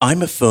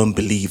I'm a firm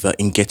believer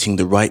in getting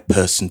the right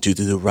person to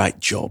do the right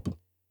job.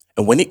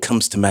 And when it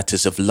comes to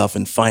matters of love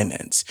and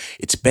finance,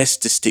 it's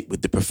best to stick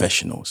with the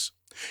professionals.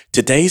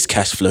 Today's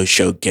Cash Flow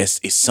Show guest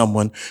is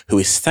someone who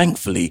is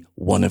thankfully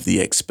one of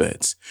the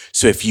experts.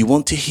 So if you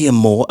want to hear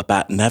more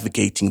about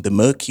navigating the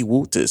murky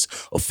waters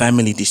of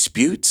family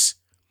disputes,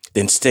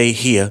 then stay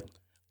here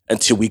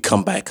until we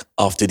come back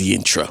after the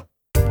intro.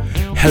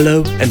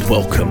 Hello and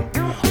welcome.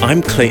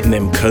 I'm Clayton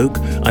M. Coke,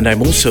 and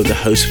I'm also the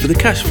host for the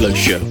Cash Flow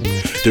Show,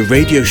 the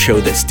radio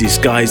show that's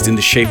disguised in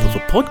the shape of a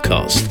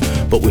podcast,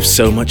 but with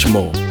so much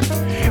more.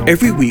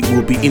 Every week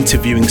we'll be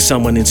interviewing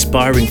someone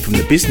inspiring from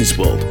the business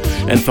world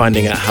and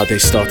finding out how they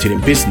started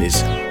in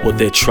business, what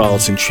their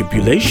trials and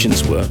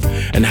tribulations were,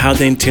 and how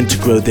they intend to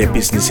grow their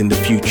business in the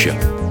future.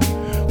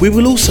 We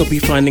will also be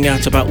finding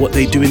out about what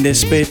they do in their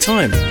spare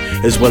time,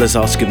 as well as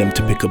asking them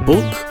to pick a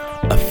book,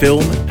 a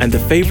film, and a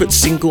favorite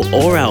single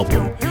or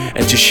album,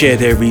 and to share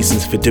their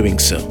reasons for doing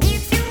so.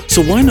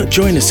 So why not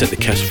join us at the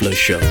Cash Flow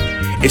Show?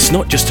 It's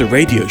not just a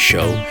radio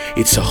show,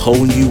 it's a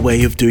whole new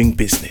way of doing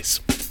business.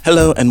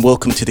 Hello and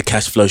welcome to the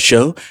Cash Flow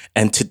Show.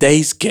 And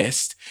today's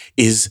guest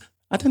is,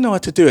 I don't know how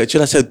to do it.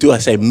 Do I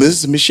say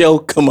Ms. Michelle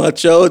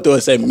Camacho? Do I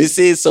say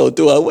Mrs. or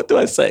what do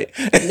I say?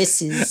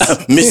 Mrs.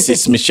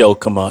 Mrs. Michelle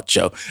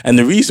Camacho. And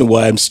the reason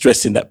why I'm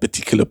stressing that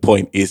particular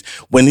point is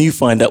when you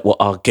find out what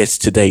our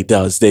guest today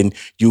does, then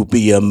you'll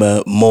be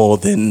more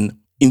than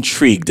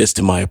intrigued as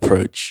to my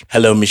approach.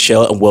 Hello,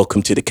 Michelle, and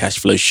welcome to the Cash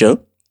Flow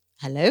Show.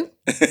 Hello.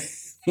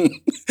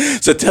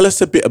 So tell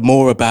us a bit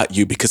more about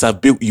you, because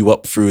I've built you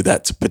up through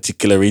that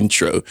particular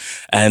intro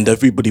and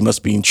everybody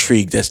must be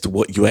intrigued as to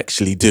what you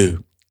actually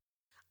do.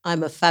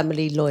 I'm a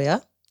family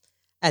lawyer,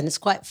 and it's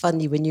quite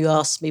funny when you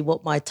ask me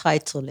what my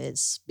title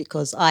is,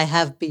 because I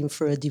have been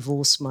through a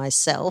divorce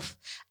myself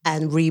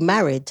and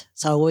remarried.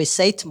 So I always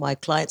say to my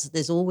clients that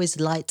there's always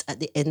light at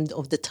the end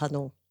of the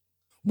tunnel.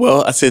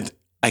 Well, I said,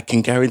 I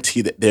can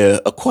guarantee that there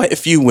are quite a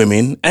few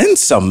women and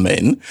some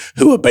men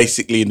who are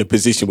basically in a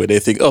position where they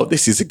think, oh,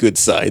 this is a good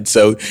side.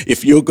 So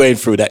if you're going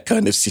through that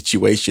kind of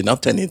situation, I'm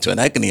turning into an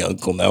agony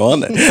uncle now,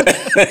 aren't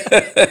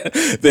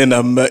I? Then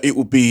it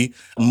will be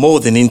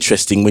more than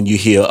interesting when you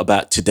hear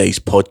about today's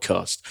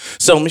podcast.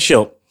 So,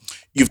 Michelle,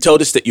 you've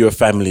told us that you're a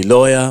family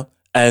lawyer,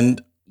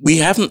 and we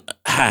haven't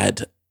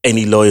had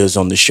any lawyers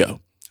on the show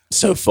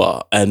so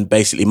far. And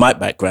basically my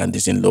background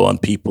is in law, and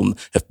people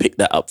have picked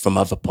that up from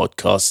other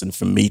podcasts and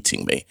from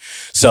meeting me.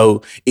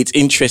 So it's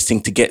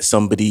interesting to get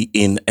somebody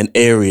in an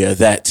area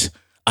that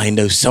I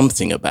know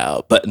something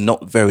about, but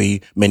not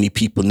very many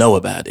people know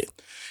about it.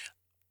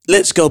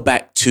 Let's go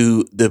back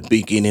to the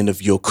beginning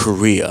of your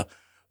career.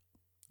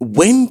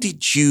 When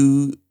did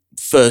you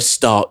first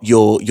start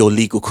your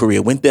legal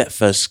career? When did that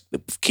first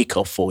kick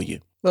off for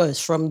you? Well,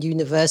 it's from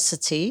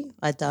university.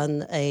 I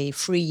done a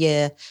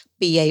 3-year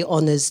BA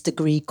honours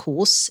degree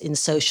course in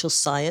social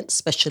science,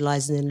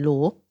 specialising in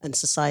law and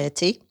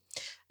society.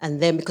 And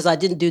then because I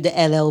didn't do the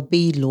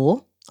LLB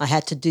law, I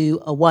had to do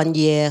a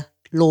 1-year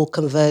law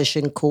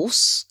conversion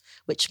course,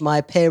 which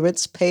my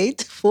parents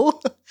paid for.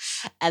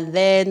 And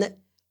then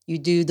you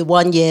do the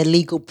 1-year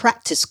legal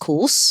practice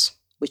course,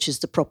 which is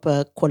the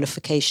proper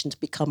qualification to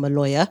become a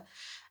lawyer.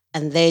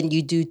 And then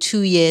you do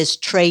 2 years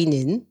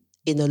training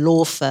in a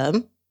law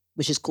firm,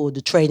 which is called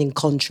the training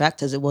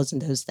contract, as it was in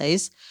those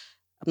days.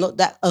 I'm not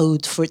that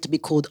old for it to be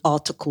called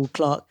article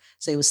clerk,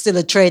 so it was still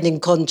a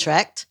training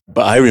contract.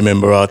 But I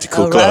remember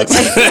article clerks.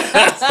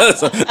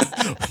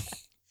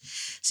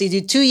 So you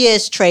do 2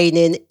 years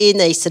training in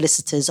a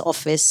solicitor's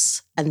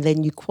office, and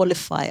then you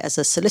qualify as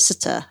a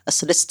solicitor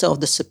of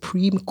the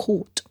Supreme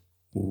Court.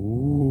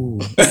 Ooh.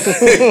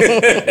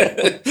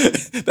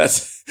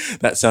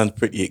 That sounds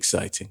pretty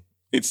exciting.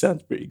 It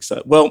sounds pretty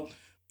exciting. Well,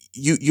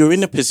 you're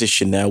in a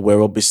position now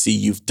where obviously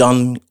you've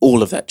done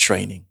all of that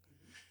training.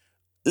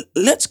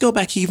 Let's go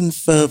back even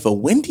further.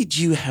 When did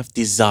you have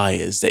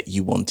desires that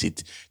you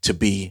wanted to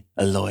be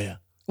a lawyer?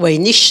 Well,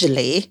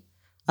 initially,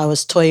 I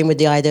was toying with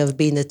the idea of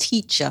being a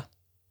teacher.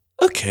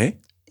 Okay.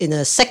 In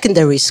a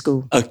secondary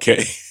school.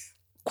 Okay.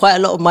 Quite a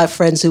lot of my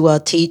friends who are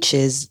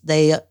teachers,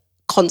 they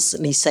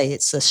constantly say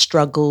it's a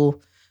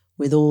struggle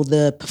with all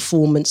the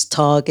performance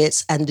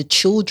targets, and the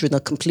children are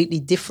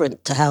completely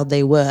different to how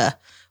they were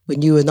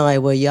when you and I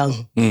were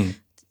young.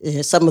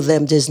 Some of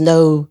them,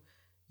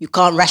 you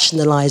can't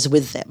rationalize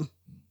with them.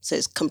 So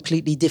it's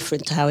completely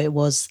different to how it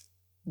was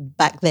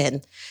back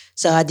then.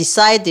 So I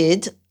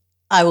decided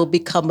I will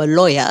become a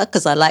lawyer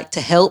because I like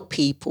to help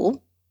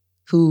people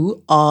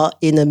who are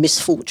in a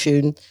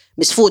misfortunate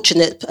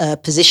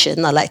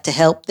position. I like to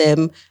help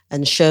them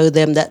and show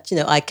them that,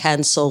 I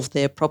can solve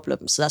their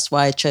problems. So that's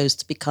why I chose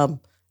to become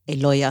a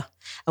lawyer.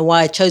 And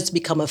why I chose to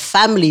become a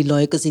family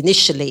lawyer, because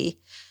initially,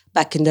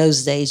 back in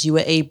those days, you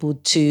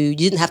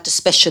didn't have to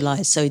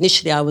specialize. So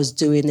initially I was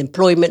doing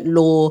employment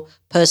law,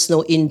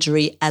 personal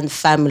injury, and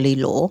family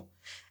law.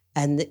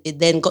 And it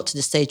then got to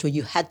the stage where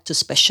you had to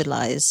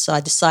specialize. So I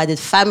decided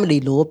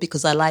family law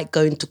because I like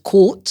going to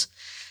court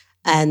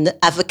and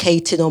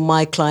advocating on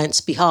my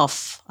client's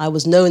behalf. I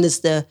was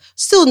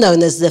still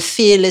known as the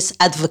fearless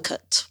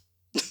advocate.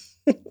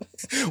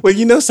 Well,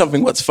 you know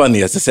something, what's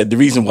funny, as I said, the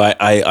reason why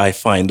I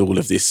find all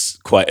of this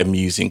quite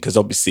amusing, because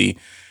obviously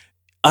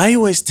I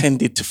always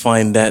tended to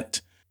find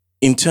that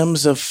in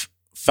terms of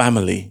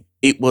family,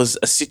 it was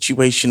a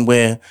situation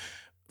where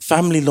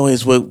family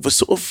lawyers were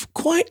sort of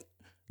quite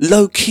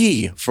low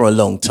key for a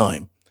long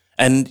time.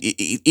 And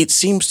it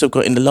seems to have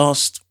got in the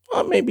last,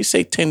 maybe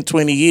say 10,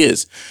 20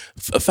 years,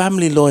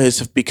 family lawyers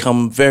have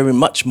become very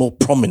much more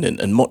prominent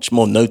and much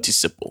more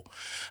noticeable.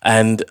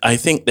 And I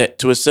think that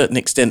to a certain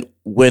extent,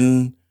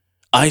 when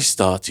I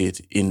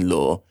started in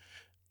law,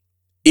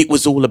 it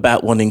was all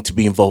about wanting to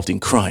be involved in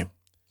crime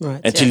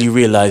Right. until you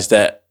realize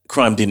that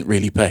crime didn't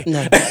really pay.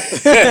 No.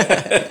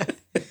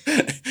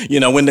 You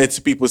know, when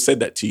people said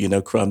that to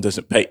you, crime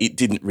doesn't pay, it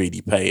didn't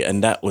really pay.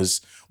 And that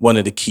was one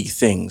of the key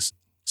things.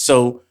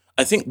 So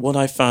I think what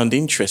I found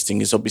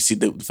interesting is obviously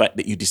the fact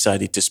that you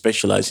decided to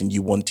specialize and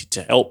you wanted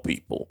to help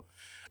people.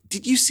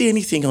 Did you see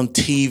anything on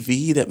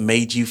TV that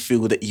made you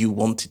feel that you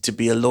wanted to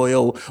be a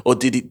lawyer, or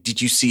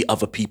did you see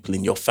other people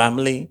in your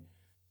family?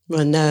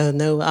 Well,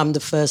 no, I'm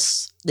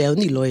the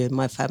only lawyer in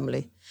my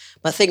family.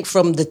 But I think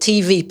from the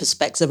TV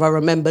perspective, I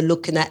remember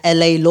looking at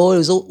LA Law. It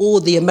was all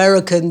the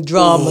American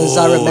dramas,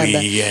 I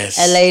remember. Yes.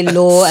 LA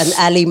Law and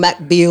Ally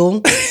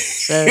McBeal.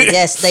 So,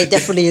 yes, they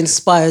definitely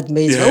inspired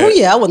me. Yeah. So,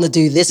 I want to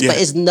do this, but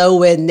it's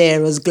nowhere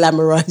near as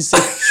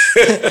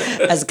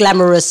as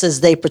glamorous as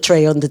they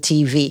portray on the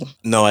TV.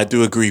 No, I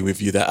do agree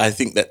with you that I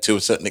think that to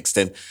a certain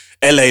extent,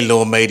 LA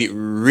Law made it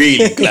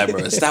really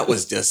glamorous. That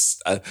was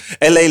just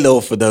LA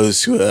Law, for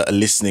those who are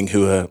listening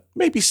who are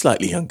maybe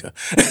slightly younger.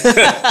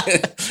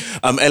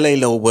 LA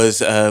Law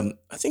was, I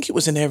think it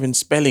was an Aaron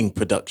Spelling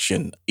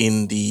production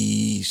in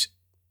the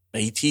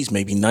 80s,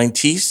 maybe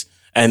 90s.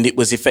 And it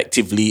was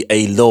effectively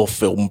a law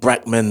film,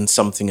 Brackman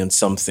something and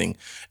something.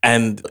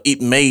 And it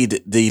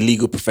made the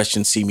legal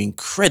profession seem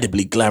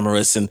incredibly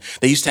glamorous. And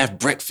they used to have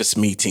breakfast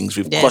meetings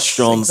with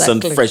croissants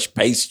and fresh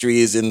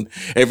pastries, and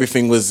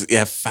everything was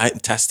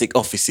fantastic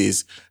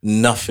offices.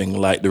 Nothing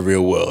like the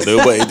real world.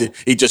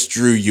 It just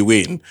drew you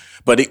in.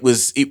 But it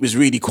was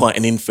really quite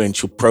an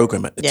influential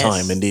program at the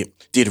time, and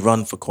it did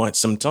run for quite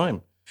some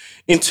time.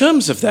 In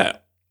terms of that,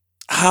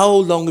 how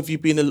long have you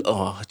been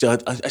I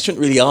shouldn't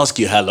really ask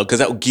you how long, because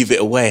that will give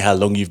it away how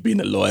long you've been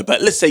a lawyer.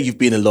 But let's say you've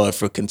been a lawyer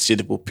for a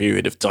considerable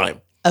period of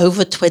time.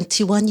 Over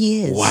 21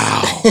 years.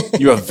 Wow.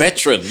 You're a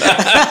veteran.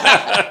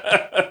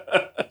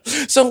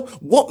 So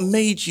what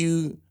made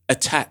you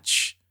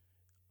attach?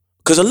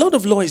 Because a lot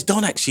of lawyers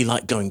don't actually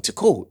like going to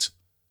court.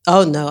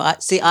 Oh, no.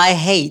 I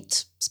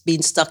hate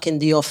being stuck in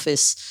the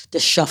office,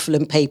 just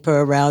shuffling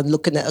paper around,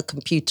 looking at a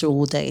computer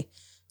all day.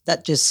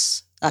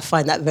 I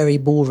find that very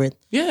boring.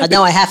 Yeah, I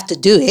know I have to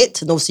do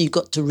it, and obviously you've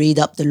got to read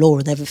up the law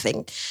and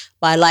everything.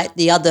 But I like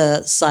the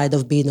other side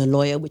of being a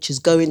lawyer, which is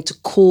going to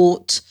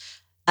court,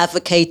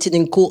 advocating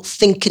in court,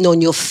 thinking on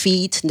your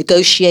feet,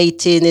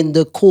 negotiating in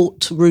the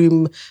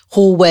courtroom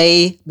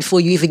hallway before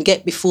you even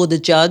get before the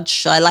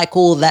judge. I like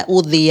all that,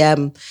 all the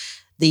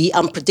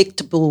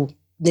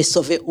unpredictableness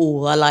of it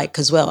all. I like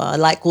as well. I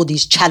like all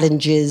these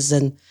challenges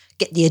and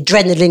get the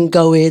adrenaline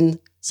going.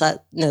 So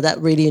that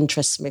really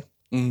interests me.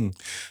 Mm.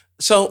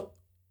 So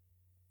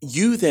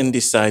you then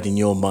decide in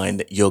your mind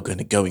that you're going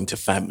to go into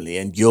family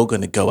and you're going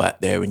to go out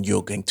there and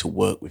you're going to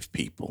work with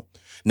people.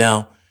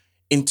 Now,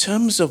 in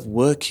terms of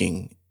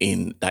working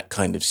in that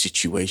kind of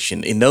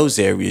situation, in those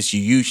areas, you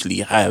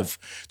usually have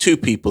two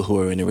people who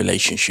are in a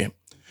relationship.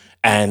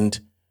 And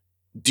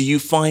do you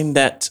find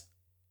that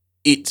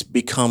it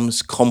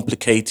becomes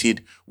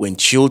complicated when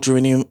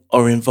children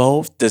are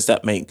involved? Does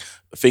that make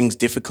things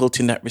difficult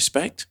in that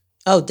respect?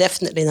 Oh,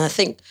 definitely. And I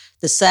think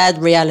the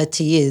sad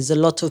reality is a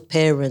lot of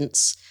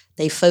parents,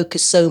 they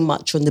focus so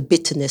much on the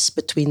bitterness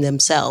between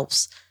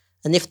themselves.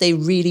 And if they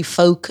really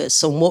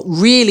focus on what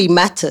really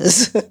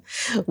matters,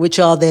 which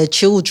are their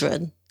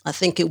children, I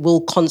think it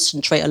will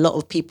concentrate a lot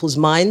of people's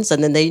minds.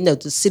 And then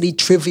the silly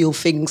trivial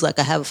things, like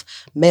I have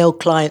male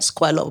clients,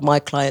 quite a lot of my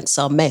clients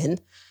are men,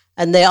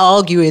 and they're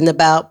arguing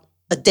about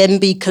a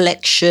Denby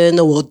collection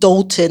or a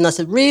Dalton. I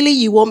said, really?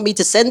 You want me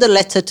to send a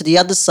letter to the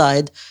other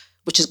side,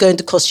 which is going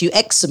to cost you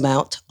X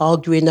amount,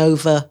 arguing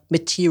over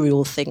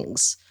material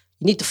things?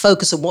 You need to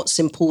focus on what's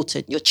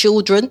important. Your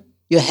children,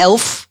 your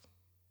health,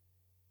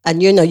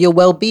 and your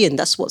well-being.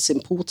 That's what's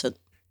important.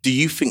 Do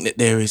you think that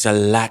there is a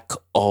lack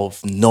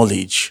of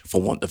knowledge,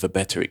 for want of a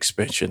better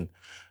expression?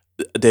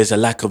 There's a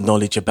lack of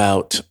knowledge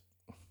about,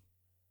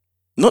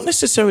 not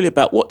necessarily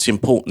about what's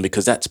important,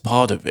 because that's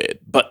part of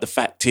it, but the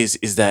fact is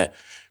that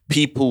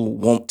people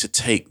want to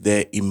take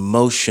their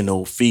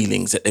emotional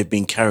feelings that they've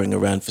been carrying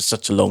around for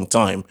such a long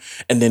time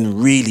and then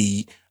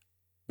really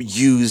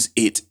use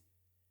it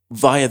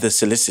via the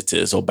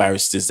solicitors or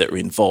barristers that are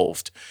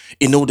involved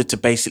in order to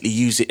basically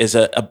use it as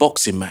a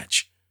boxing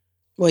match.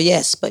 Well,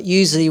 yes, but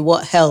usually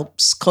what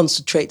helps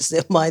concentrates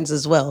their minds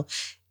as well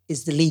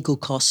is the legal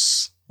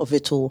costs of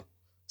it all.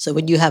 So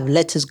when you have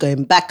letters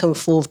going back and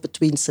forth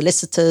between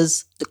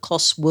solicitors, the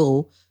costs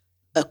will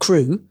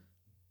accrue.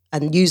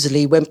 And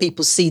usually when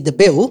people see the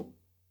bill,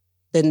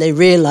 then they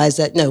realize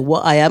that, no,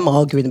 what I am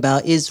arguing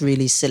about is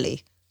really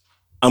silly.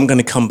 I'm going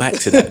to come back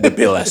to that, the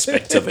bill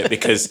aspect of it,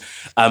 because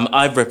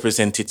I've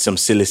represented some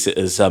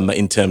solicitors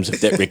in terms of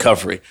debt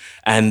recovery,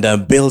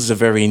 and bills are a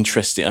very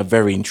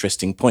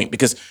interesting point,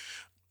 because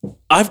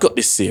I've got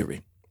this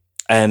theory,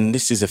 and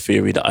this is a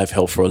theory that I've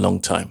held for a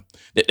long time,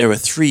 that there are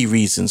 3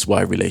 reasons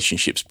why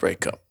relationships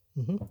break up: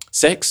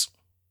 sex,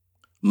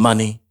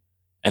 money,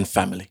 and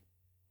family.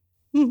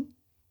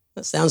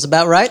 That sounds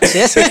about right.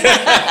 Yes.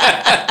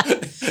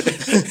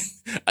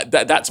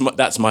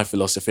 That's my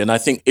philosophy, and I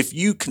think if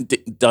you can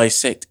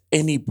dissect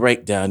any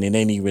breakdown in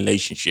any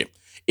relationship,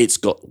 it's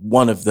got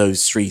one of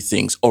those 3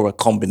 things, or a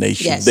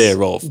combination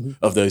thereof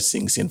of those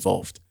things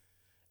involved.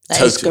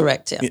 That is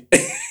correct. Yeah,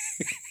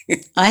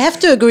 I have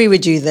to agree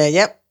with you there.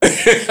 Yep.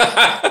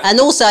 And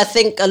also, I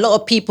think a lot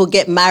of people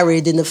get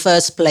married in the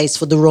first place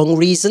for the wrong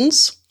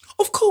reasons.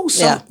 Of course,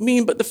 Yeah. I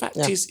mean, but the fact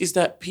is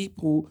that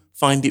people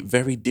find it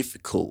very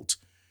difficult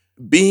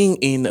being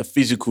in a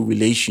physical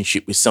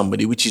relationship with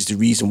somebody, which is the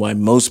reason why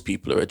most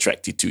people are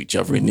attracted to each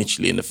other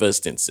initially in the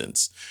first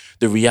instance.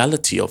 The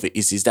reality of it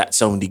is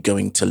that's only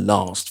going to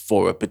last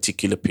for a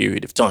particular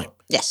period of time.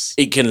 Yes.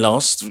 It can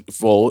last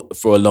for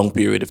a long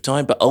period of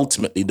time, but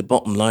ultimately the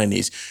bottom line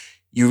is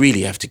you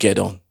really have to get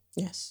on.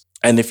 Yes.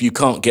 And if you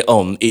can't get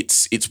on,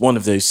 it's one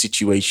of those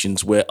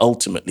situations where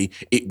ultimately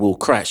it will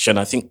crash. And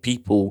I think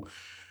people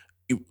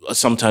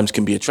sometimes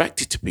can be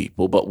attracted to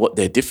people, but what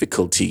their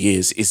difficulty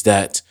is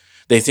that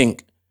they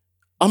think,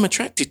 I'm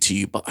attracted to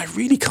you, but I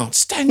really can't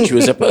stand you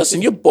as a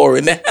person. You're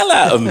boring the hell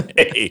out of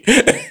me.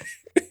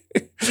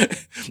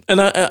 And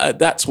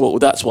that's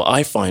what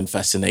I find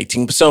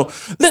fascinating. So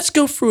let's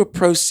go through a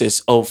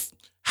process of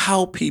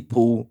how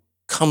people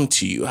come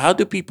to you. How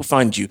do people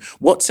find you?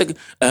 What's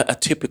a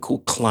typical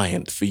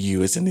client for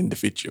you as an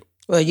individual?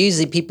 Well,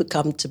 usually people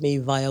come to me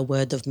via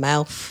word of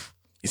mouth.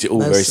 Is it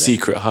all very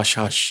secret, hush,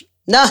 hush?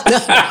 No.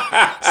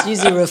 It's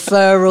usually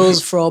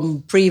referrals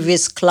from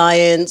previous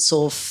clients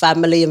or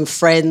family and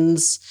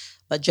friends,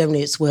 but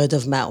generally it's word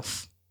of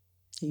mouth.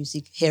 They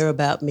usually hear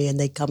about me and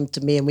they come to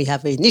me and we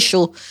have an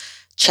initial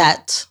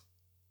chat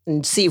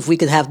and see if we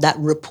can have that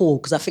rapport,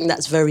 because I think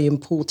that's very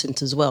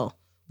important as well.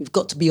 We've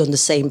got to be on the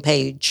same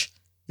page.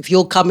 If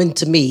you're coming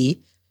to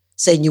me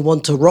saying you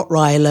want a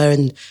Rottweiler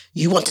and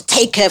you want to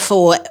take her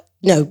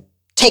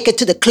take her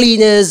to the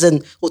cleaners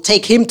or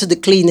take him to the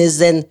cleaners,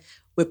 then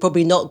we're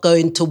probably not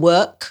going to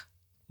work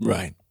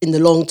in the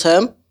long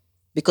term,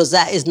 because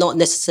that is not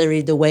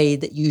necessarily the way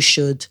that you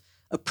should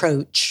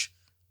approach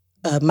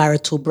a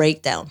marital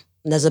breakdown.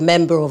 And as a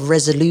member of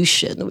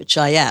Resolution, which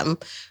I am.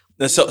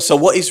 So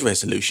what is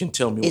Resolution?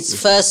 Tell me. It's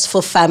First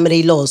for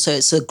Family Law. So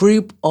it's a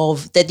group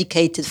of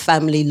dedicated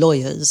family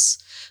lawyers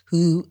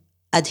who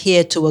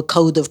adhere to a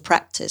code of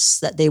practice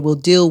that they will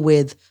deal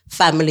with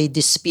family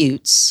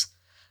disputes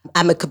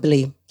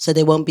amicably. So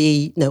there won't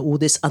be all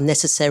this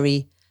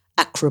unnecessary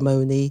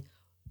acrimony.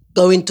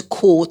 Going to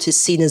court is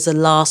seen as a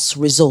last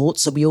resort.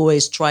 So we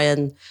always try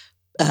and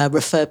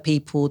refer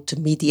people to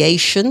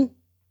mediation,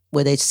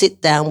 where they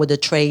sit down with a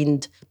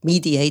trained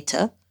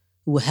mediator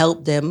who will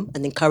help them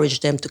and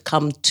encourage them to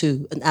come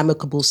to an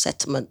amicable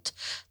settlement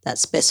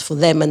that's best for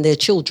them and their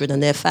children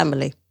and their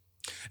family.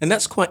 And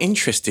that's quite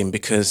interesting,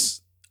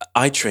 because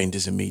I trained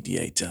as a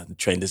mediator,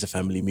 trained as a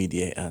family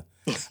mediator.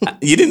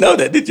 You didn't know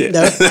that, did you?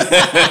 No.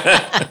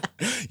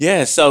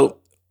 Yeah, so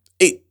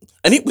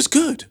it was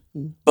good.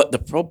 But the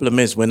problem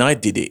is, when I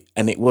did it,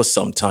 and it was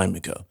some time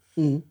ago,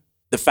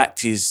 the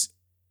fact is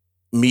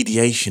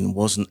mediation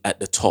wasn't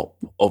at the top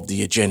of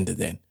the agenda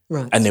then.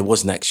 Right. And there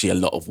wasn't actually a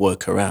lot of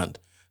work around,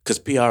 because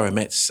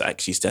PRMS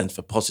actually stands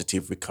for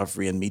Positive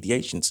Recovery and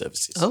Mediation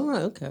Services. Oh,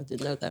 right, okay, I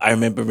didn't know that. I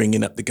remember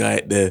ringing up the guy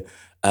at the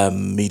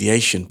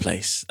mediation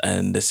place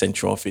and the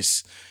central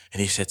office,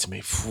 and he said to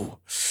me,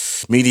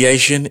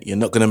 mediation, you're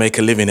not going to make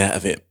a living out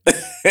of it.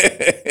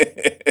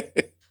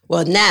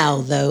 Well,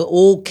 now, though,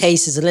 all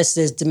cases, unless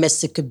there's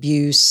domestic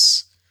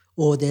abuse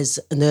or there's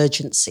an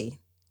urgency,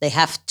 they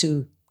have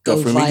to go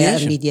via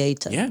a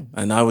mediator. Yeah,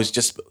 and I was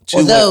just...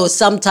 Although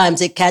sometimes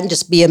it can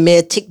just be a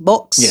mere tick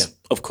box. Yeah,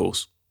 of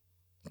course.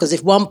 Because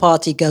if one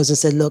party goes and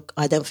says, look,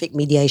 I don't think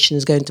mediation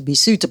is going to be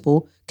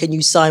suitable, can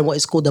you sign what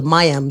is called a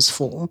MIAMS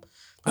form?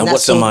 And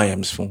what's a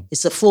MIAMS form?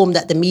 It's a form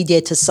that the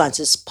mediator signs.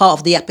 It's part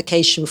of the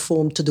application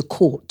form to the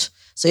court.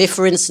 So if,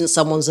 for instance,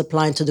 someone's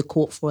applying to the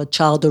court for a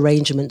child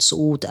arrangements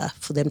order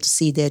for them to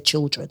see their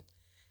children,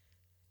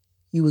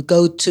 you would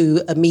go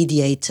to a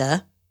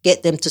mediator,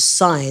 get them to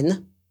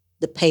sign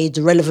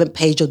the relevant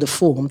page of the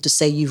form to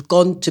say you've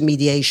gone to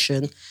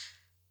mediation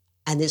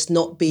and it's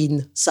not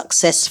been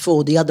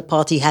successful, the other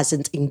party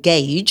hasn't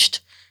engaged,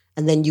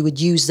 and then you would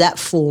use that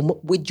form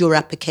with your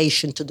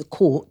application to the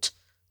court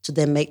to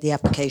then make the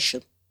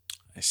application.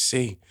 I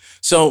see.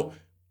 So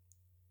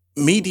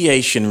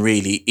mediation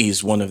really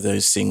is one of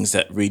those things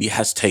that really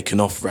has taken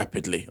off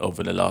rapidly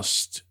over the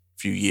last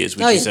few years.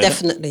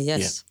 Definitely,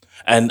 yes. Yeah.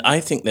 And I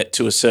think that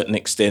to a certain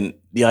extent,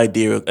 the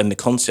idea and the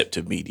concept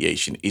of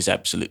mediation is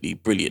absolutely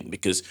brilliant,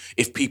 because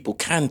if people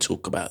can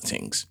talk about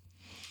things,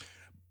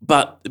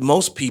 but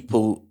most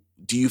people,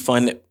 do you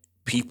find that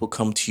people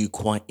come to you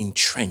quite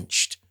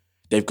entrenched?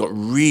 They've got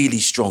really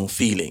strong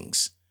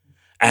feelings.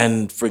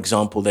 And for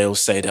example, they'll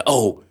say that,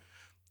 oh,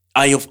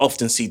 I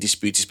often see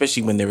disputes,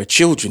 especially when there are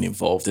children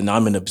involved, and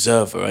I'm an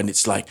observer, and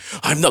it's like,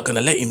 I'm not going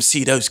to let him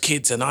see those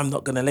kids, and I'm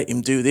not going to let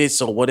him do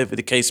this, or whatever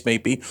the case may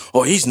be,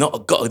 or he's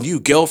not got a new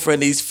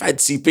girlfriend, he's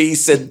fancy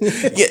piece. And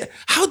yeah,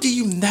 how do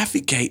you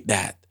navigate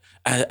that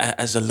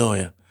as a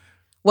lawyer?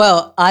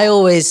 Well, I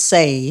always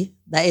say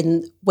that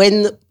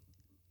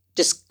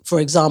just for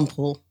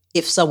example,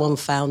 if someone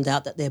found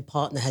out that their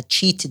partner had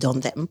cheated on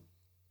them,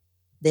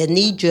 their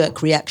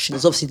knee-jerk reaction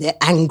is obviously they're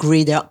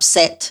angry, they're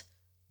upset,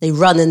 they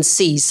run and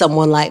see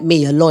someone like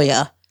me, a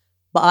lawyer.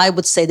 But I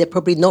would say they're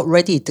probably not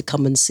ready to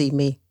come and see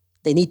me.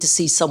 They need to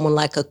see someone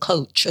like a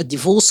coach, a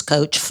divorce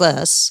coach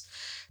first,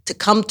 to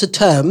come to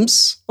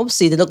terms.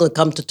 Obviously, they're not going to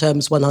come to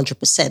terms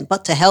 100%,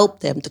 but to help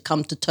them to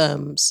come to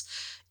terms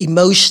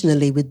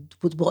emotionally with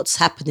what's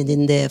happening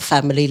in their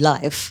family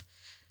life,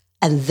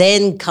 and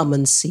then come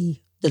and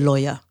see the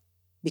lawyer.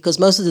 Because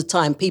most of the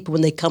time, people,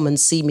 when they come and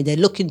see me, they're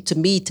looking to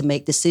me to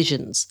make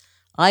decisions.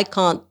 I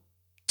can't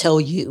tell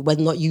you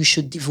whether or not you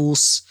should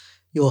divorce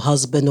your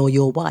husband or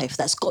your wife.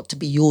 That's got to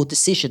be your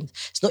decision.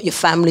 It's not your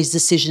family's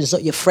decision. It's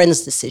not your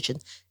friend's decision.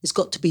 It's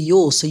got to be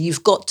yours. So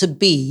you've got to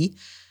be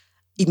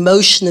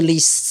emotionally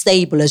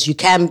stable as you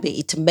can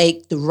be to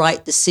make the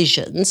right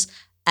decisions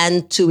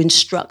and to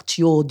instruct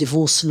your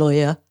divorce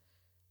lawyer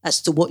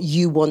as to what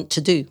you want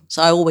to do.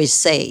 So I always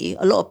say,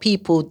 a lot of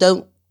people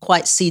don't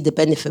quite see the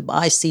benefit, but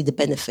I see the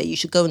benefit. You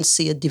should go and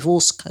see a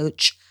divorce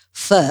coach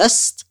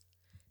first,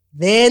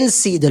 then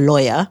see the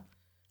lawyer,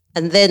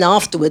 and then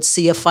afterwards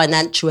see a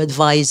financial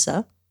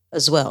advisor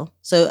as well.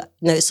 So,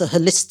 it's a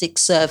holistic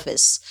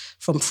service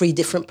from 3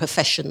 different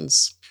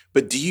professions.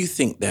 But do you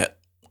think that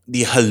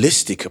the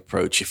holistic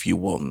approach, if you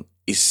want,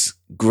 is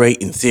great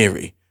in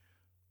theory,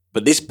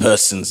 but this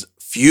person's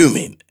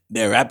fuming?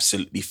 They're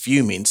absolutely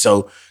fuming.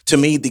 So to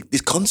me, the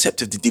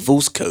concept of the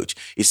divorce coach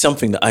is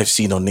something that I've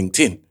seen on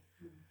LinkedIn.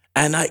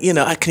 And I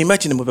can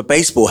imagine them with a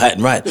baseball hat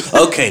and right,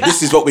 okay,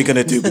 this is what we're going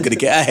to do. We're going to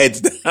get our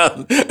heads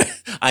down.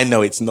 I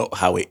know it's not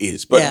how it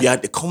is, but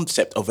the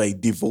concept of a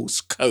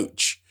divorce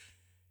coach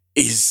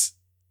is,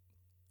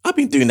 I've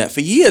been doing that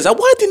for years.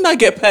 Why didn't I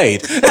get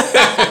paid?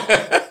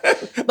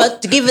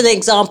 But to give an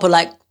example,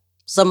 like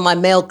some of my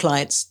male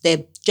clients,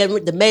 the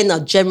men are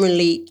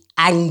generally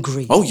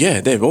angry. Oh yeah,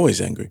 they're always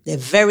angry. They're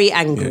very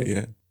angry.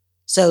 Yeah.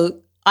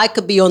 So I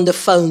could be on the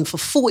phone for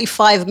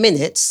 45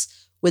 minutes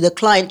with a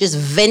client just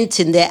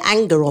venting their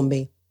anger on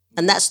me.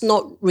 And that's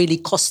not really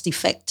cost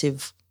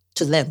effective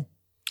to them.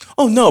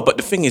 Oh, no, but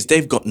the thing is,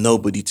 they've got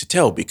nobody to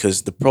tell,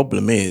 because the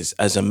problem is,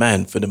 as a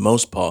man, for the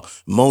most part,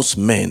 most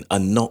men are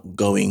not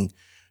going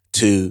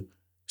to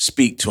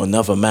speak to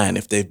another man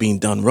if they've been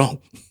done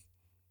wrong.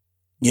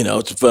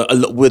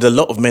 With a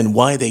lot of men,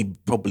 why they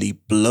probably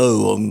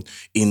blow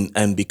in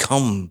and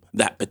become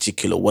that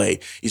particular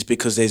way is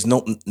because there's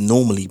not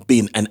normally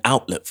been an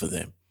outlet for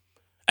them.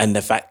 And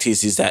the fact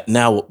is that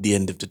now at the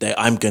end of the day,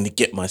 I'm going to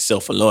get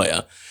myself a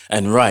lawyer.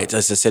 And right,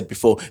 as I said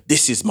before,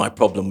 this is my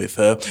problem with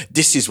her.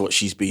 This is what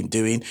she's been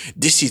doing.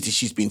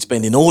 She's been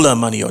spending all her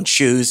money on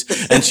shoes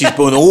and she's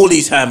bought all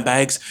these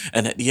handbags.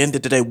 And at the end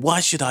of the day,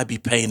 why should I be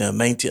paying her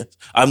maintenance?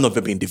 I've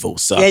never been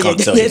divorced, so I can't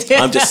tell you.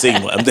 I'm just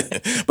saying what I'm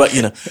doing. But,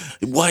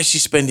 why is she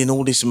spending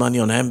all this money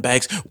on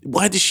handbags?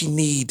 Why does she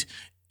need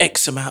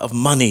X amount of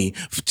money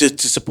to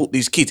support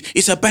these kids?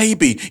 It's a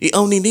baby. It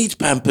only needs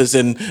Pampers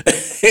and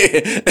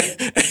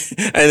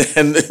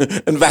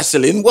and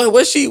Vaseline.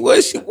 Where's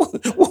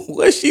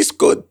she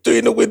scored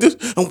doing it with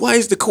this? And why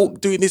is the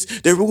court doing this?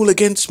 They're all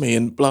against me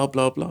and blah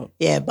blah blah.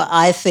 Yeah, but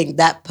I think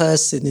that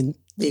person in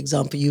the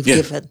example you've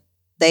given,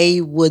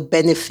 they would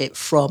benefit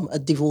from a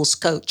divorce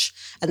coach,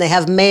 and they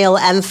have male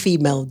and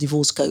female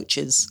divorce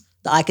coaches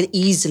that I could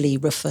easily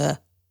refer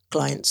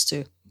clients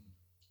to.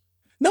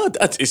 No,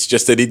 it's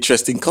just an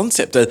interesting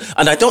concept.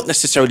 And I don't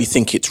necessarily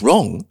think it's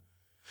wrong.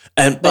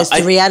 But it's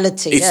the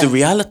reality. It's the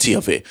reality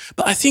of it.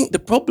 But I think the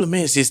problem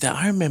is that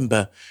I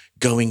remember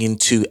going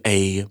into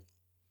a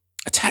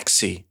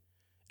taxi,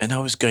 and I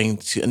was going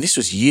to, and this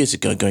was years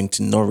ago, going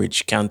to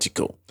Norwich County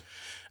Court.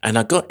 And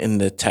I got in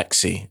the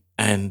taxi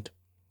and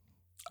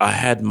I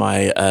had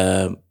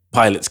my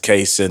pilot's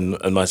case and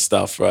my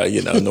stuff, right?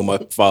 And all my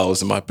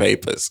files and my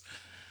papers.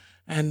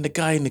 And the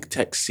guy in the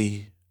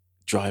taxi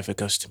driver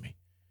goes to me,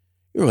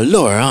 "You're a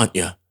lawyer, aren't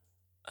you?"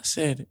 I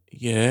said,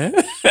 "Yeah."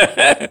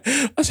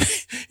 I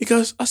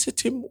said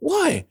to him,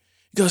 "Why?"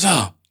 He goes,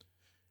 "Oh,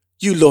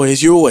 you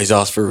lawyers, you always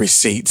ask for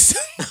receipts."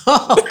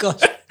 Oh,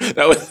 gosh.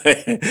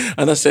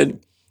 And I said,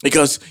 he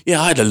goes,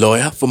 "Yeah, I had a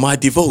lawyer for my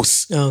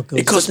divorce. Oh, God.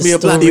 It cost me a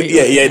bloody..."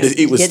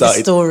 He was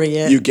started.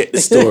 You get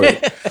the story.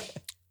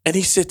 And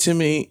he said to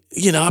me,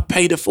 "I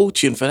paid a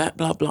fortune for that,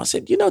 blah, blah." I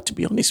said, "To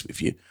be honest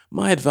with you,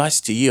 my advice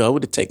to you, I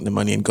would have taken the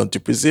money and gone to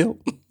Brazil."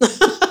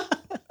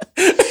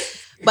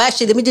 But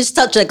actually, let me just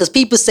touch on that, because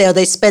people say,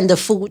 they spend a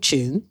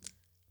fortune.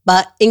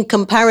 But in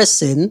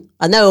comparison,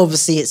 I know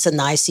obviously it's a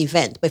nice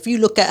event, but if you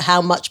look at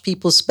how much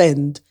people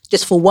spend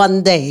just for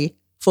one day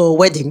for a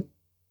wedding,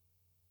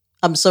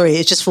 I'm sorry,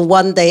 it's just for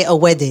one day a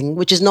wedding,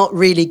 which is not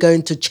really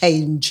going to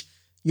change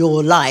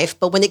your life.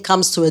 But when it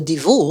comes to a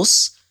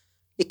divorce,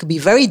 it could be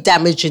very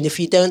damaging if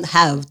you don't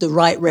have the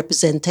right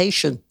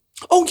representation.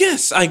 Oh,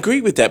 yes, I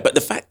agree with that. But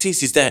the fact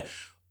is that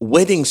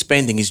wedding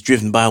spending is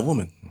driven by a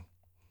woman.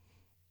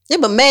 Yeah,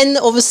 but men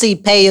obviously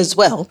pay as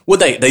well. Well,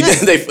 they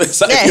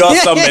so if you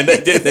ask some men,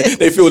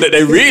 they feel that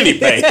they really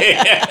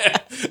pay.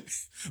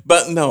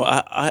 But no,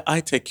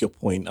 I take your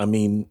point. I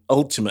mean,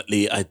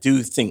 ultimately, I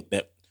do think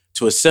that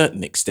to a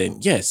certain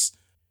extent, yes,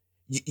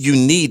 you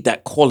need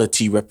that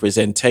quality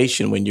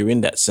representation when you're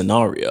in that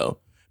scenario,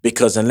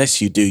 because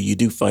unless you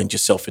do find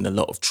yourself in a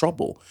lot of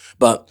trouble.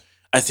 But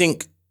I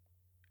think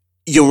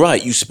you're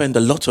right. You spend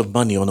a lot of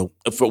money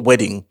for a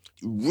wedding,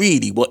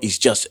 really what is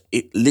just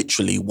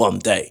literally one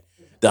day.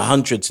 The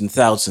hundreds and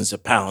thousands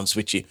of pounds,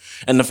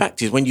 and the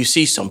fact is, when you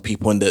see some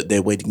people in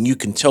their wedding, you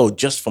can tell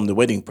just from the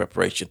wedding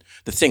preparation,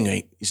 the thing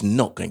is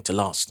not going to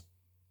last.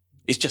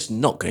 It's just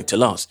not going to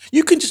last.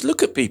 You can just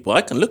look at people.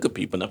 I can look at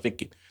people and I'm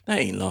thinking, that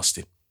ain't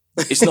lasting.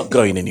 It's not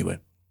going anywhere.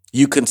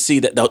 You can see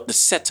that the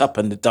setup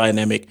and the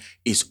dynamic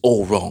is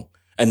all wrong.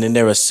 And then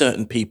there are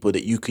certain people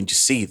that you can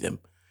just see them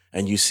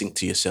and you think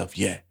to yourself,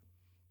 yeah,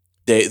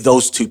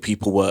 those two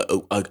people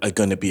are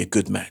going to be a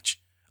good match.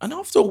 And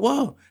after a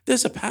while,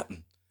 there's a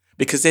pattern.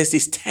 Because there's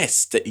this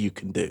test that you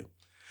can do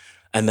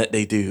and that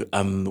they do,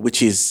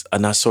 which is,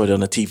 and I saw it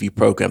on a TV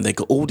program, they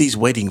got all these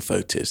wedding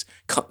photos,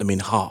 cut them in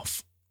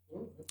half.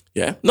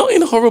 Yeah, not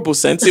in a horrible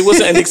sense. It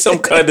wasn't some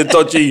kind of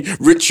dodgy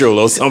ritual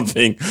or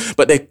something,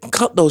 but they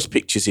cut those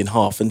pictures in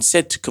half and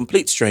said to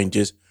complete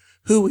strangers,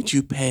 who would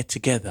you pair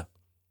together?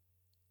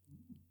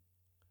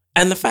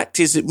 And the fact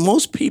is that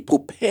most people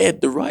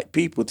paired the right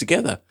people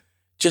together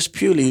just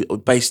purely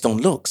based on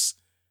looks.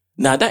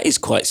 Now, that is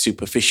quite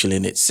superficial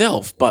in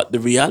itself, but the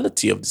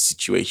reality of the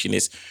situation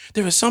is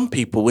there are some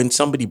people when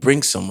somebody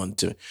brings someone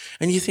to,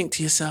 and you think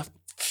to yourself,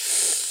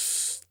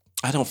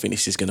 I don't think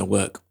this is going to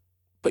work.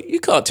 But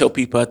you can't tell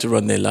people how to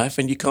run their life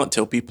and you can't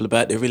tell people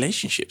about their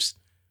relationships,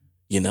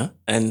 you know?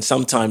 And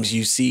sometimes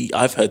you see,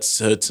 I've heard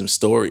some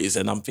stories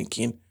and I'm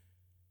thinking,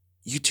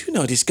 you do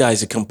know this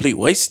guy's a complete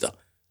waster.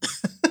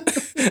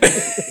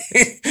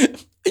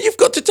 You've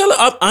got to tell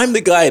her, I'm the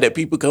guy that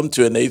people come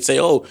to and they say,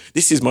 oh,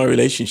 this is my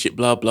relationship,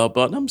 blah, blah,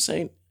 blah. And I'm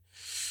saying,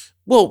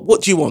 well,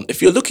 what do you want?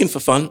 If you're looking for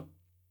fun,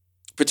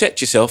 protect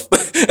yourself.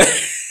 But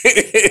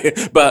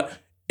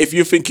if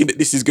you're thinking that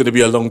this is going to be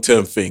a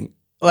long-term thing.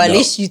 Or at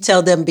least you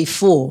tell them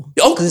before.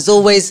 Oh. Because there's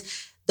always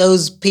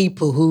those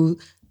people who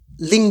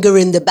linger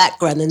in the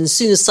background and as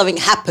soon as something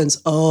happens,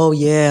 oh,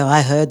 yeah,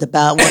 I heard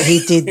about what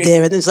he did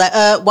there. And it's like,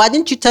 why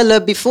didn't you tell her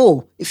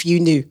before if you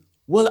knew?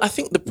 Well, I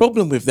think the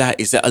problem with that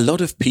is that a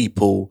lot of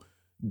people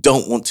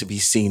don't want to be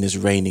seen as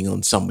raining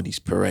on somebody's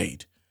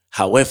parade.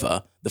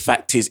 However, the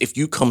fact is, if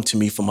you come to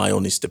me for my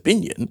honest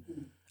opinion,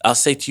 I'll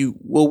say to you,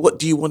 well, what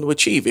do you want to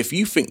achieve? If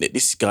you think that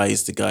this guy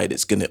is the guy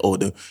that's going to, or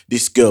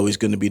this girl is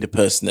going to be the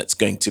person that's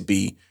going to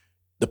be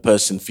the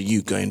person for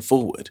you going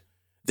forward,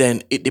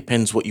 then it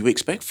depends what you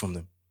expect from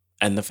them.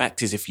 And the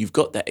fact is, if you've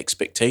got that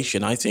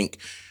expectation, I think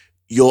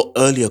your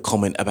earlier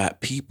comment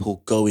about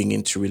people going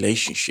into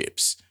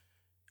relationships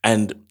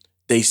and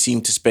they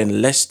seem to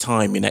spend less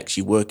time in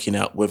actually working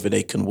out whether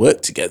they can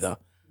work together,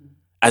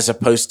 as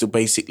opposed to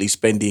basically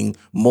spending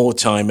more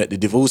time at the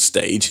divorce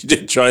stage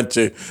trying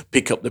to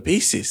pick up the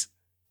pieces.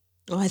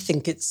 I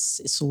think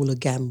it's all a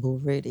gamble,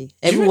 really.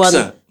 Everyone,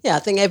 yeah, I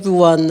think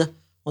everyone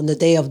on the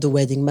day of the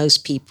wedding,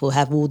 most people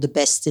have all the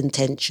best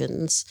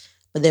intentions.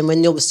 But then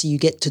when obviously you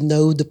get to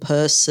know the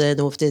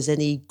person, or if there's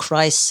any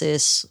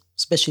crisis,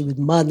 especially with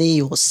money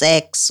or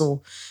sex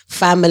or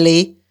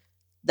family,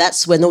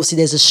 that's when obviously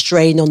there's a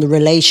strain on the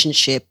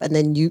relationship. And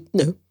then you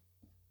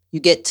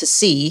get to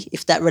see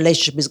if that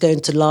relationship is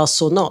going to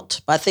last or not.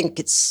 But I think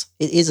it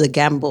is a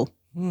gamble.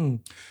 Do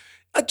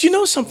you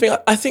know something?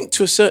 I think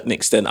to a certain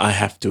extent I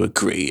have to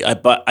agree.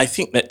 But I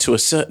think that to a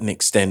certain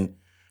extent,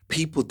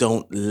 people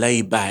don't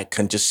lay back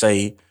and just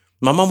say,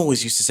 my mum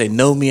always used to say,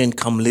 know me and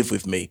come live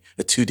with me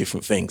are two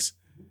different things.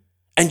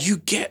 And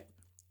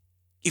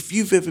if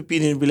you've ever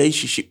been in a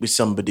relationship with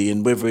somebody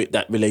and whether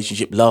that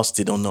relationship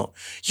lasted or not,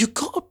 you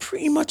got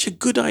pretty much a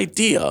good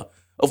idea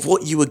of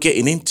what you were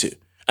getting into.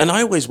 And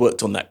I always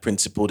worked on that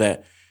principle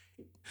that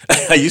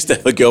I used to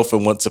have a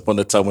girlfriend once upon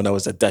a time when I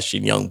was a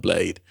dashing young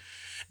blade.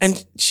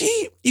 And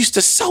she used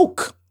to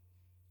sulk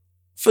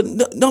for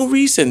no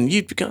reason.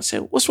 You'd go and say,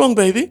 what's wrong,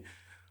 baby?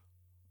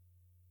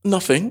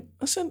 Nothing.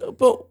 I said,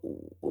 but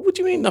what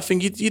do you mean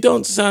nothing? You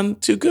don't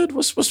sound too good.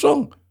 What's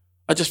wrong?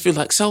 I just feel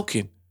like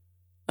sulking.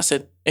 I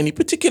said, any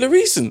particular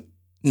reason?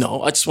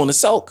 No, I just want to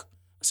sulk.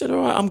 I said,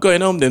 all right, I'm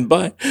going home then,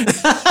 bye.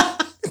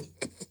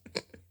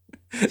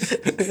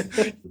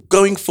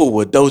 Going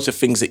forward, those are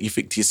things that you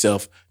think to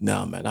yourself,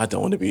 no, man, I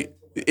don't want to be,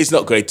 it's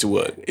not going to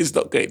work. It's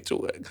not going to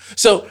work.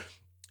 So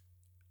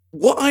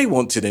what I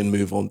want to then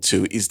move on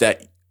to is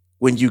that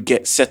when you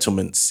get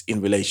settlements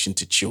in relation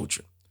to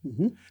children.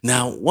 Mm-hmm.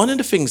 Now, one of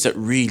the things that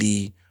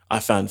really I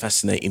found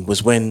fascinating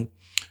was when,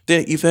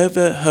 you've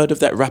ever heard of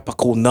that rapper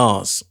called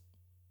Nas?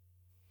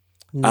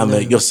 No.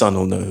 Your son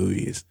will know who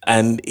he is.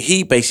 And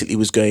he basically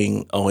was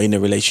in a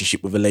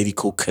relationship with a lady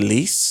called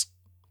Khalees.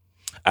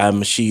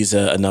 She's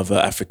another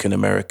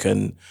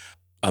African-American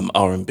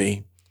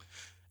R&B.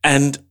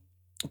 And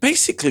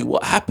basically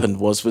what happened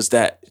was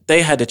that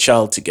they had a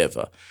child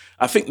together.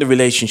 I think the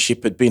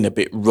relationship had been a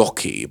bit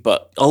rocky,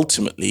 but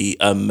ultimately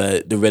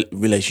the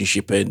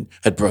relationship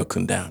had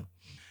broken down.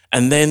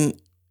 And then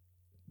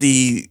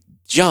the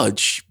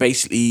judge,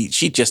 basically,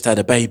 she just had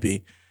a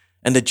baby,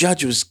 and the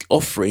judge was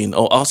offering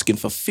or asking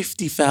for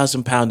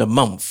 £50,000 a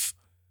month.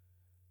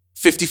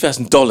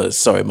 $50,000,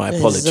 sorry, my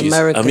apologies. It's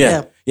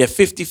America, yeah,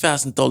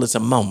 $50,000 a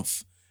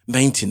month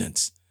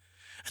maintenance.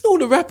 And all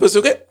the rappers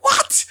were going,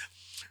 what?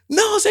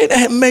 Nas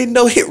ain't made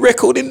no hit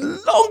record in a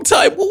long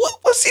time. Well,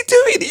 what's he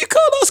doing? You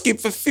can't ask him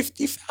for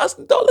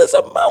 $50,000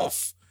 a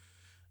month.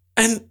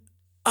 And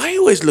I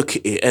always look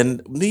at it,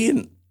 and me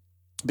and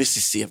Mrs.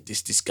 C have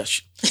this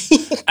discussion.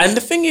 And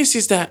the thing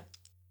is that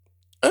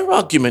her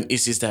argument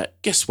is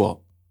that, guess what?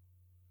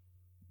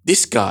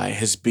 This guy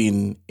has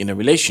been in a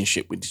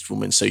relationship with this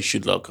woman, so he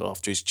should look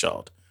after his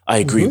child. I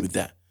agree with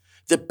that.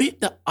 The bit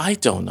that I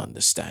don't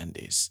understand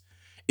is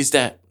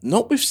that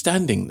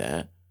notwithstanding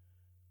that,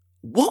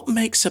 what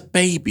makes a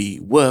baby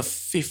worth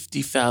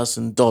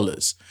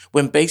 $50,000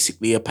 when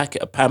basically a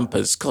packet of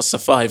Pampers costs a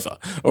 $5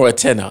 or a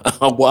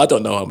 $10? Well, I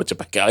don't know how much a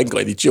packet. I ain't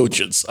got any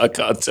children, so I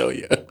can't tell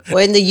you.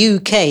 Well, in the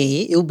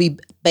UK, it'll be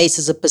based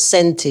as a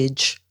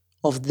percentage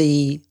of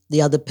the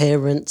other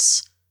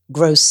parent's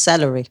gross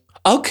salary.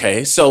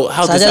 Okay, so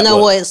how So does I don't that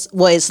know work?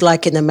 what it's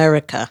like in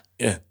America,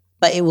 Yeah.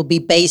 but it will be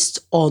based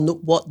on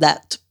what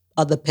that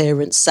other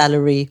parent's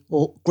salary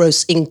or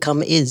gross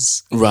income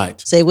is.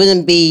 Right. So it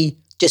wouldn't be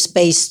just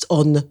based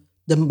on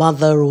the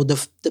mother or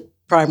the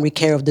primary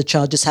care of the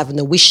child just having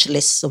a wish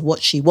list of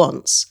what she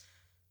wants.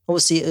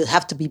 Obviously, it would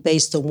have to be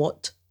based on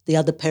what the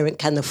other parent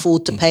can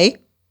afford to pay.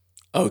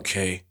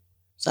 Okay.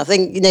 So I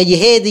think, you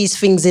hear these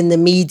things in the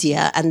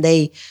media and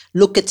they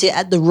look at it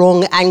at the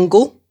wrong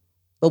angle.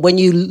 But when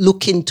you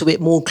look into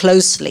it more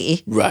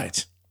closely,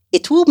 Right.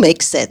 it will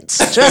make sense.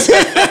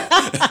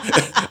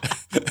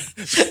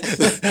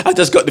 I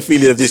just got the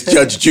feeling of this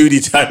Judge Judy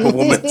type of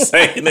woman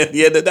saying at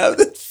the end of that,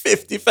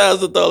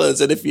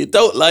 $50,000. And if you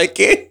don't like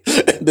it,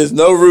 there's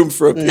no room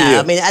for appeal. No,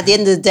 I mean, at the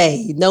end of the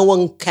day, no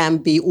one can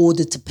be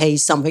ordered to pay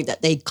something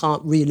that they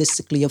can't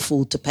realistically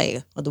afford to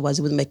pay. Otherwise,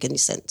 it wouldn't make any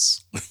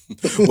sense.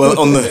 Well,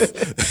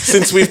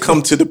 since we've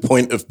come to the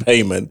point of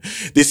payment,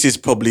 this is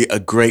probably a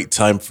great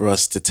time for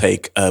us to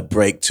take a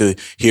break to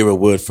hear a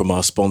word from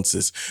our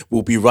sponsors.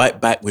 We'll be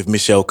right back with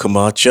Michelle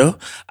Camacho,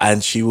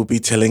 and she will be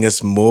telling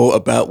us more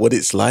about what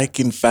it's like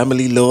in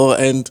family law,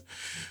 and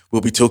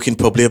we'll be talking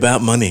probably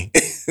about money.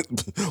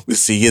 We'll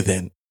see you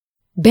then.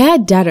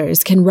 Bad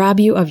debtors can rob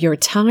you of your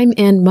time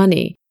and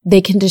money.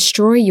 They can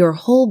destroy your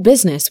whole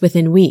business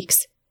within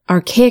weeks.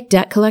 Archaic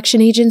debt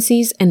collection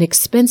agencies and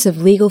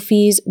expensive legal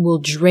fees will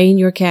drain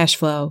your cash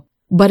flow.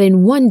 But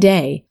in one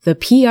day, the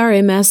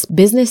PRMS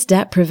Business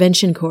Debt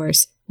Prevention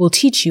course will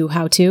teach you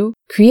how to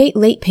create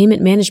late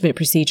payment management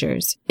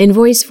procedures,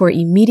 invoice for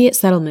immediate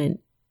settlement,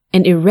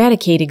 and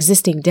eradicate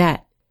existing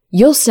debt.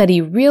 You'll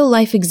study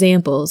real-life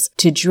examples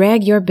to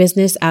drag your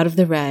business out of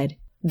the red.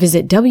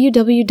 Visit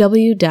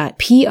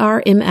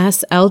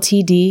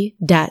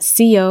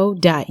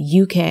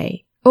www.prmsltd.co.uk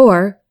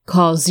or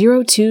call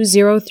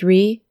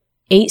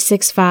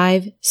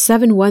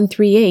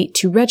 0203-865-7138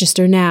 to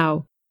register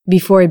now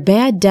before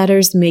bad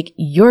debtors make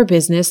your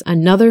business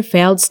another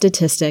failed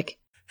statistic.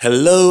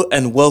 Hello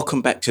and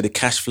welcome back to the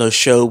Cash Flow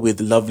Show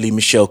with lovely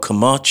Michelle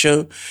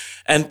Camacho.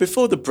 And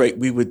before the break,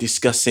 we were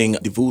discussing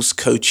divorce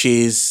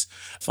coaches,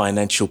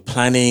 financial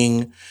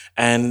planning,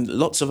 and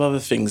lots of other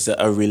things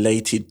that are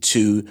related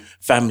to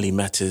family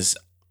matters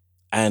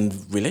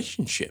and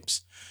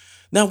relationships.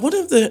 Now, one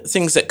of the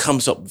things that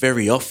comes up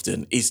very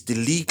often is the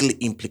legal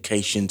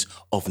implications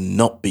of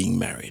not being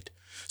married.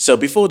 So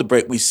before the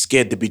break, we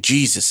scared the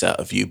bejesus out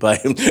of you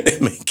by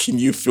making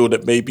you feel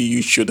that maybe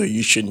you should or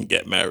you shouldn't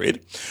get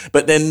married.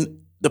 But then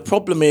the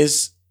problem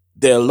is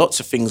there are lots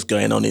of things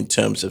going on in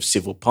terms of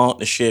civil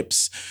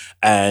partnerships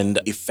and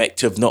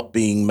effect of not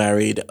being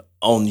married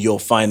on your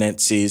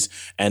finances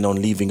and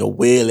on leaving a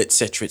will,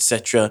 etc.,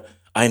 etc.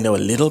 I know a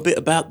little bit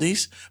about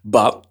these,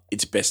 but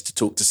it's best to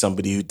talk to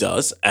somebody who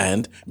does.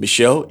 And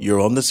Michelle,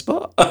 you're on the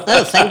spot.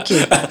 Oh, thank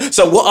you.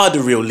 So what are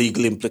the real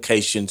legal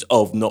implications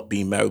of not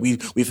being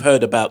married? We've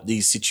heard about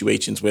these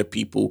situations where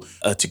people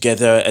are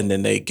together and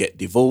then they get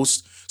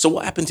divorced. So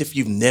what happens if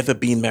you've never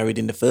been married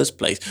in the first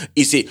place?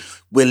 Is it,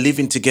 we're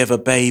living together,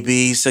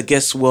 baby, so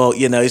guess what?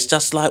 It's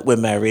just like we're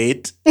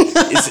married.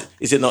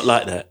 Is it not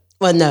like that?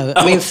 Well, no.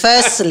 I mean,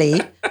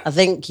 firstly, I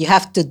think you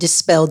have to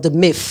dispel the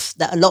myth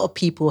that a lot of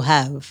people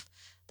have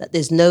that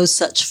there's no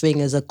such thing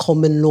as a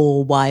common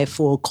law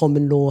wife or a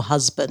common law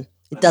husband.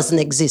 It doesn't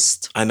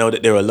exist. I know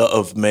that there are a lot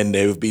of men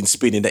there who've been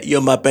spinning that you're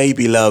my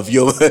baby love,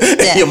 you're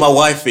my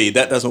wifey.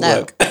 That doesn't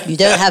work. You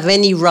don't have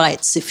any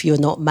rights if you're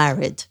not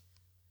married.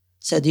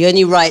 So the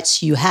only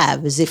rights you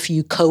have is if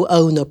you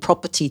co-own a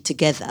property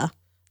together,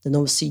 then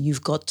obviously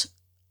you've got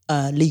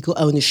legal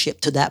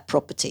ownership to that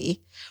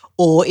property.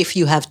 Or if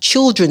you have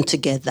children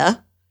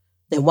together,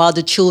 then while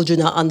the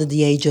children are under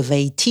the age of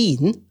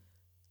 18,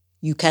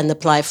 you can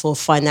apply for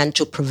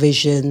financial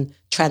provision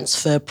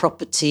transfer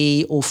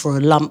property or for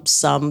a lump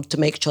sum to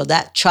make sure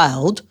that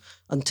child,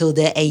 until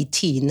they're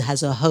 18,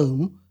 has a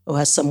home or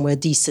has somewhere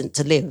decent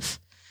to live.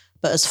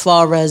 But as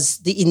far as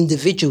the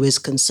individual is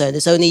concerned,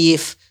 it's only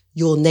if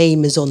your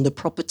name is on the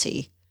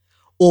property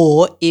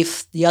or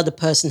if the other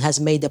person has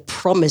made a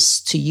promise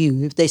to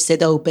you. If they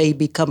said, oh,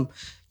 baby, come,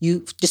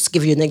 you, just to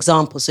give you an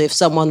example. So if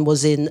someone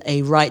was in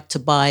a right to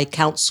buy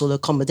council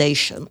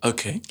accommodation.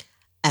 Okay.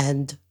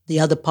 And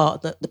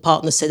the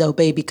partner said, oh,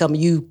 baby, come,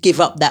 you give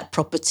up that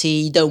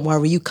property. Don't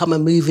worry. You come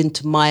and move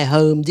into my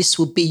home. This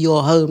will be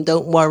your home.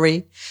 Don't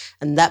worry.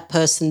 And that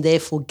person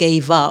therefore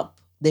gave up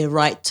their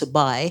right to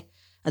buy,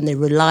 and they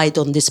relied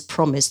on this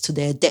promise to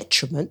their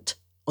detriment,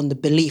 on the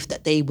belief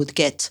that they would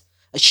get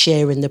a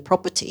share in the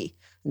property.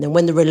 And then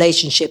when the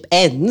relationship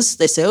ends,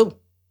 they say, oh,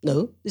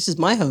 no, this is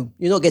my home.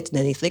 You're not getting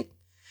anything.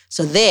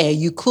 So there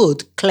you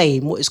could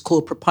claim what is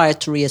called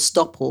proprietary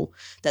estoppel,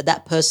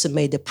 that person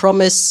made a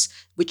promise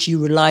which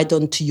you relied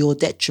on to your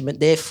detriment.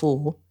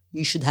 Therefore,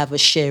 you should have a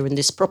share in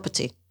this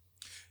property.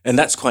 And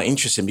that's quite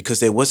interesting because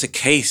there was a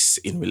case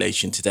in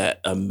relation to that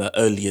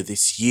earlier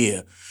this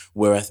year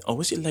where,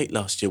 was it late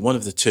last year? One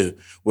of the two,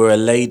 where a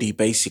lady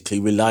basically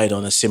relied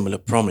on a similar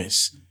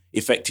promise.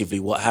 Effectively,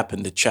 what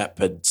happened, the chap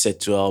had said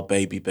to her, oh,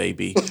 baby.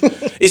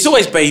 It's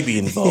always baby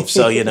involved,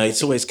 so,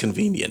 it's always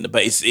convenient.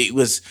 But it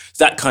was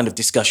that kind of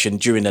discussion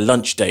during a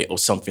lunch date or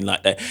something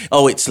like that.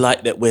 Oh, it's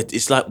like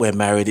we're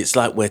married, it's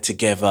like we're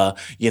together,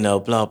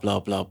 blah, blah,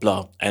 blah,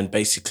 blah. And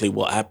basically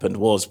what happened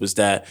was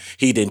that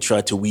he then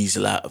tried to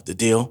weasel out of the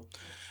deal.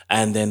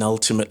 And then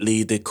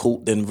ultimately the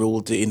court then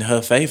ruled in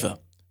her favor.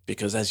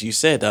 Because as you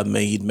said,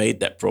 he'd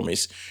made that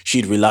promise.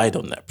 She'd relied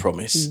on that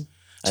promise.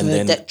 To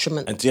her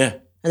detriment.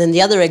 And then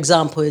the other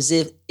example is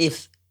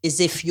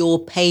if you're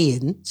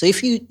paying. So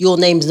if your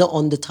name's not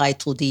on the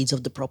title deeds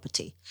of the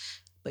property,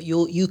 but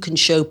you can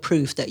show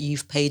proof that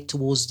you've paid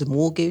towards the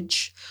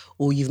mortgage,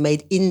 or you've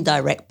made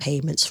indirect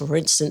payments. For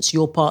instance,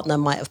 your partner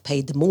might have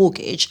paid the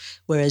mortgage,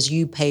 whereas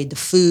you paid the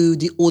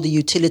food, all the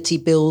utility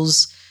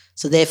bills.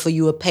 So therefore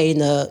you are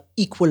paying an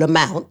equal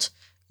amount.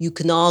 You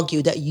can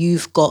argue that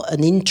you've got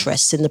an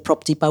interest in the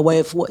property by way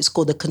of what is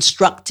called a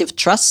constructive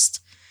trust.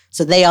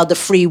 So they are the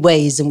three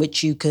ways in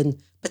which you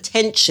can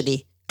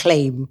potentially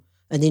claim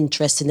an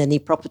interest in any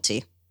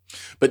property.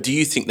 But do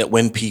you think that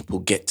when people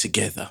get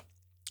together,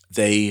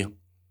 they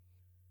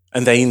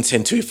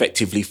intend to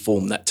effectively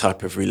form that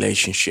type of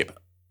relationship,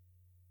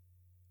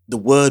 the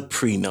word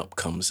prenup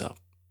comes up?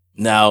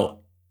 Now,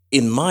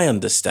 in my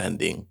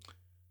understanding,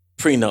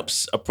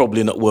 prenups are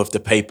probably not worth the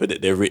paper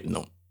that they're written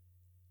on.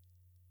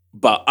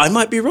 But I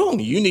might be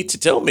wrong. You need to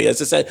tell me.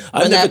 As I said,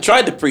 I've never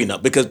tried the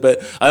prenup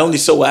but I only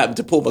saw what happened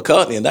to Paul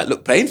McCartney, and that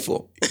looked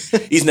painful.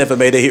 He's never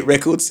made a hit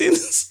record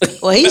since.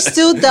 Well, he's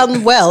still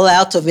done well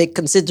out of it,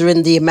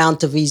 considering the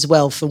amount of his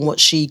wealth and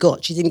what she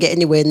got. She didn't get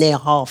anywhere near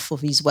half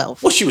of his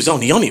wealth. Well, she was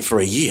only on it for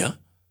a year.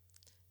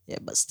 Yeah,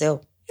 but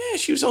still. Yeah,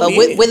 she was only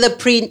But with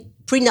the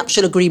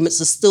prenuptial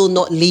agreements are still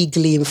not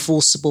legally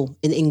enforceable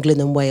in England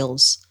and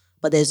Wales.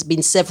 But there's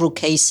been several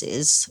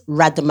cases,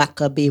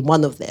 Rademacher being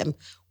one of them,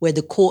 where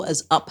the court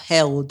has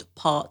upheld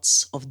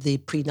parts of the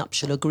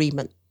prenuptial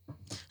agreement.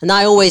 And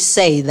I always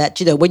say that,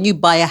 when you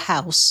buy a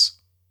house,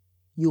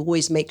 you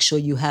always make sure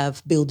you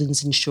have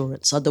buildings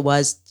insurance.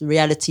 Otherwise, the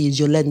reality is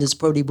your lenders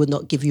probably would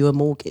not give you a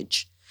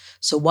mortgage.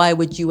 So why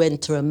would you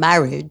enter a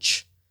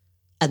marriage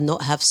and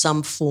not have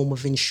some form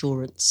of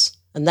insurance?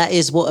 And that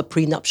is what a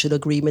prenuptial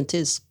agreement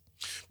is.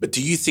 But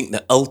do you think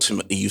that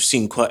ultimately you've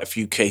seen quite a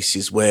few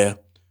cases where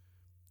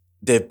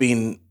there have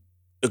been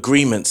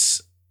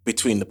agreements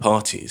between the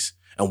parties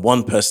and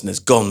one person has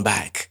gone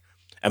back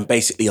and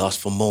basically asked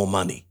for more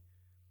money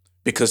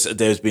because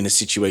there's been a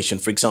situation,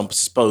 for example,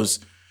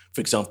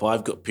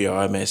 I've got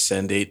PRMS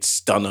and it's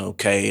done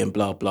okay and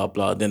blah, blah,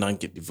 blah, then I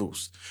get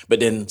divorced. But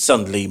then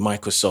suddenly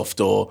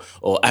Microsoft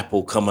or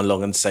Apple come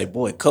along and say,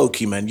 boy,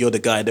 Koki, man, you're the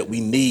guy that we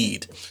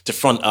need to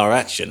front our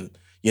action.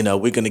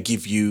 We're going to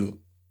give you,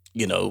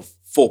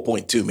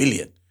 4.2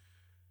 million.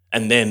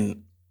 And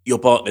then your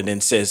partner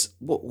then says,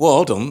 well,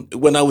 hold on,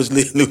 when I was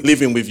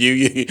living with you,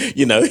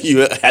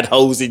 you had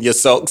holes in your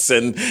socks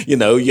and,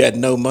 you had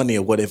no money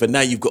or whatever.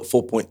 Now you've got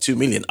 4.2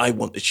 million. I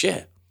want the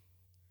share.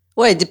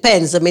 Well, it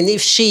depends. I mean,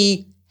 if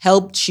she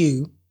helped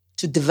you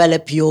to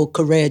develop your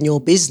career and your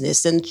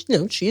business, then,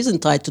 she is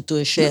entitled to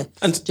a share.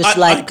 And just I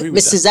like agree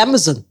with Mrs. that.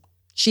 Amazon.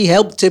 She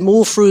helped him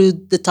all through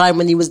the time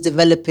when he was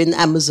developing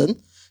Amazon.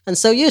 And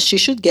so, yes, she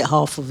should get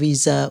half of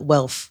his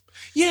wealth.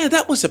 Yeah,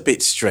 that was a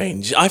bit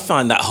strange. I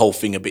find that whole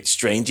thing a bit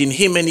strange in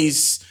him and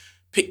his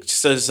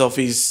pictures of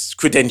his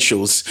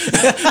credentials.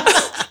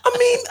 I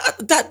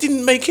mean, that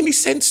didn't make any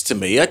sense to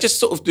me. I just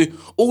sort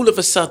of all of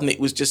a sudden it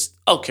was just,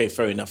 okay,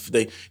 fair enough.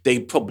 They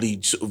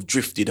probably sort of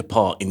drifted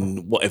apart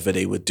in whatever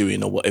they were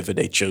doing or whatever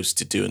they chose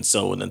to do and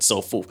so on and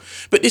so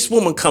forth. But this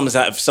woman comes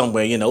out of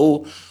somewhere,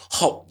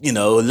 hot,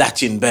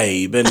 Latin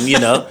babe, and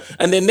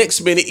and then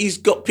next minute he's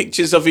got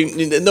pictures of him.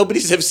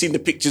 Nobody's ever seen the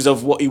pictures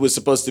of what he was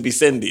supposed to be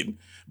sending.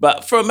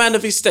 But for a man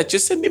of his stature,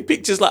 sending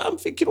pictures I'm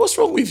thinking, what's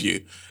wrong with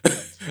you?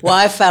 What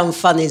I found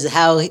funny is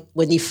how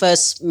when he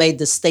first made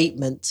the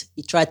statement,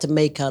 he tried to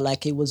make her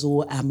like it was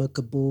all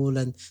amicable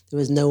and there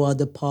was no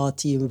other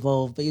party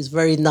involved. But he was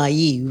very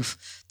naive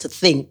to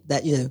think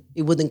that,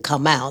 it wouldn't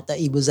come out that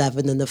he was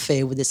having an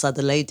affair with this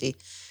other lady.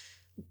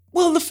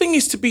 Well, the thing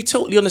is, to be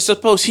totally honest, I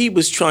suppose he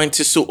was trying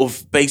to sort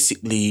of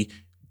basically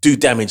do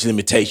damage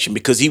limitation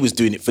because he was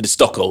doing it for the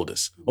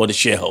stockholders or the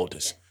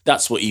shareholders.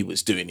 That's what he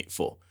was doing it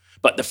for.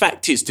 But the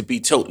fact is, to be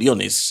totally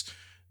honest,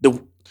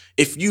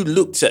 if you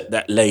looked at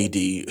that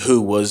lady who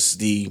was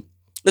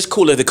let's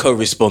call her the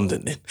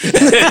co-respondent then.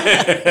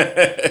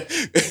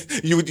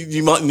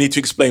 you might need to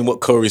explain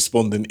what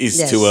co-respondent is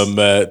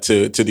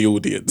to the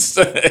audience.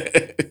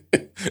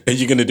 Are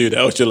you going to do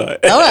that or shall I?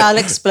 Oh, I'll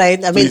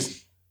explain. I mean,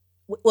 Please.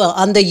 well,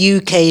 under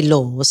UK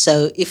law,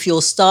 so if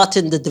you're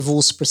starting the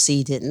divorce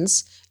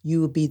proceedings,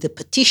 you would be the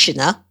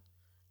petitioner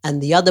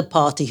and the other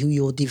party who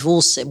you're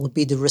divorcing would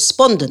be the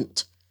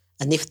respondent.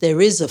 And if there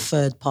is a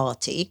third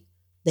party,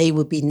 they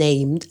would be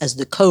named as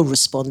the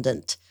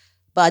co-respondent.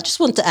 But I just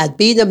want to add,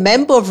 being a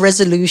member of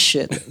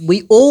Resolution,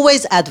 we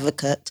always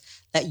advocate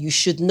that you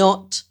should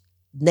not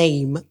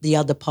name the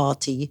other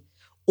party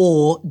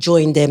or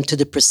join them to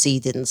the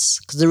proceedings.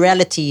 Because the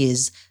reality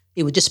is,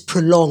 it would just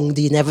prolong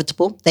the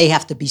inevitable. They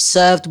have to be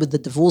served with the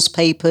divorce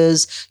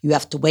papers. You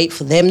have to wait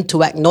for them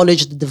to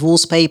acknowledge the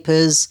divorce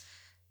papers.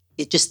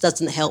 It just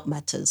doesn't help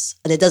matters.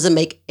 And it doesn't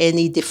make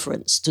any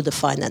difference to the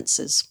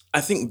finances. I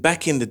think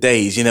back in the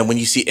days, when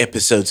you see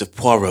episodes of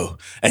Poirot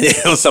and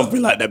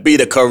something like that,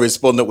 being a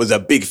co-respondent was a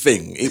big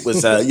thing. It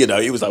was,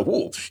 it was like,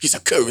 whoa, he's a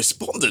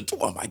co-respondent.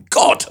 Oh my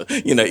God.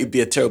 It'd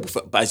be a terrible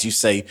thing. But as you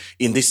say,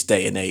 in this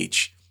day and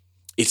age,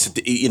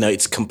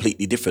 it's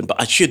completely different.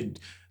 But I should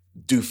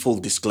do full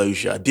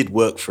disclosure. I did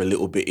work for a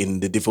little bit in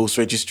the divorce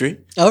registry.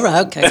 All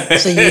right, okay.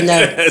 So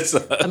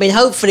I mean,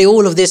 hopefully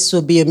all of this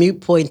will be a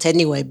moot point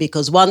anyway,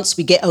 because once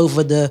we get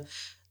over over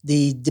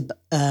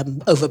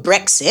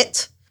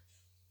Brexit,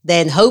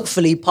 then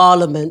hopefully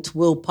Parliament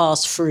will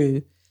pass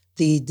through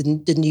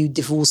the new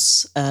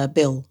divorce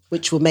bill,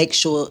 which will make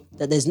sure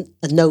that there's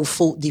a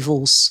no-fault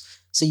divorce.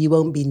 So you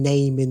won't be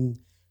naming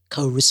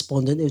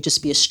co-respondent. It'll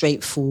just be a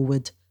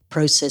straightforward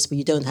process where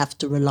you don't have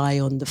to rely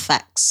on the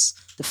facts,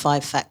 the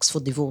 5 facts for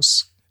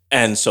divorce.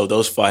 And so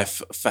those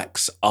 5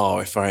 facts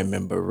are, if I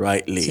remember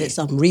rightly... So it's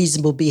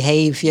unreasonable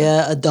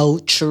behaviour,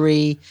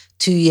 adultery,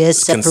 2 years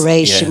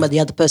separation, but the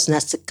other person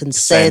has to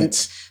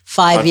consent,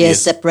 5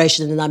 years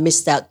separation, and then I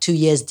missed out 2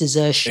 years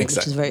desertion,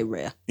 which is very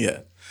rare.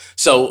 Yeah.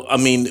 So, I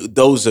mean,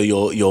 those are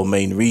your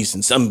main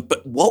reasons.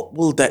 But what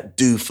will that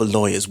do for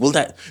lawyers? Will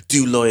that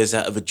do lawyers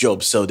out of a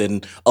job so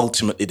then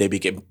ultimately they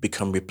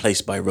become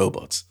replaced by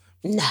robots?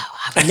 No,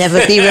 I would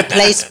never be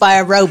replaced by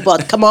a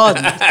robot. Come on.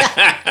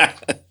 I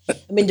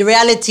mean, the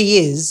reality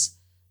is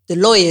the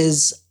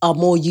lawyers are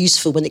more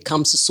useful when it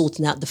comes to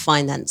sorting out the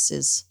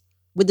finances.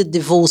 With the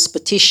divorce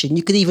petition,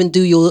 you could even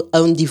do your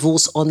own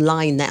divorce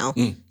online now.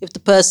 If the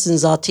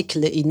person's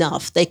articulate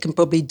enough, they can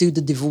probably do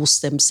the divorce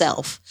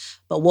themselves.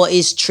 But what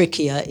is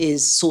trickier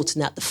is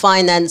sorting out the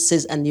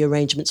finances and the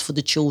arrangements for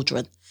the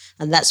children.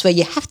 And that's where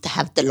you have to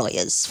have the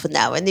lawyers for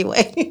now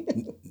anyway.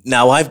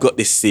 Now, I've got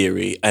this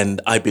theory, and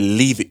I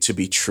believe it to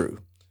be true,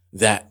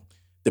 that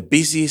the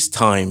busiest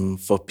time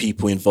for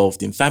people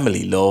involved in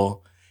family law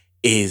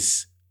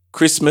is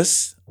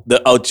Christmas,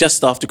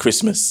 just after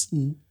Christmas,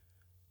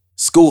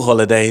 school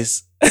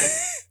holidays,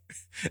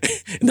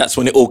 and that's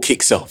when it all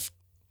kicks off.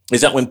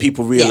 Is that when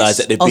people realise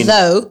that they've been...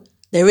 Although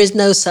there is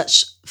no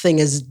such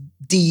thing as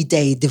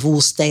D-Day,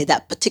 divorce day,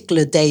 that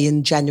particular day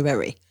in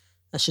January.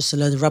 That's just a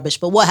load of rubbish.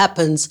 But what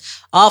happens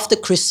after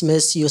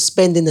Christmas, you're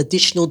spending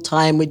additional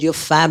time with your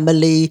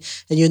family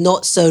and your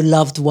not so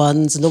loved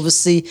ones. And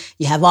obviously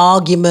you have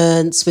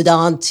arguments with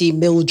Auntie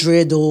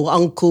Mildred or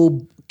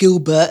Uncle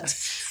Gilbert.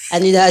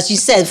 And, as you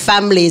said,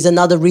 family is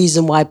another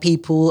reason why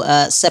people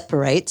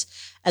separate.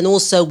 And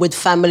also with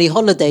family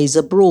holidays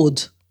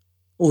abroad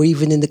or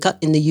even in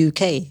the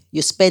UK,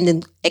 you're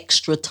spending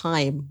extra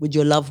time with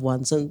your loved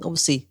ones. And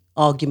obviously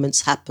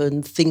arguments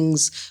happen,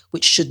 things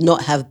which should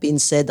not have been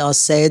said are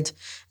said,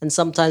 and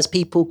sometimes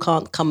people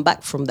can't come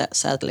back from that,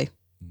 sadly.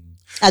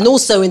 And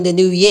also in the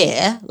new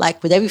year,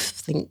 like with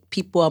everything,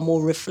 people are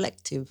more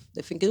reflective.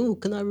 They're thinking, oh,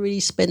 can I really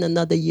spend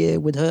another year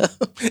with her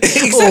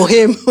or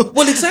him?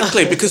 Well,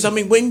 exactly, because I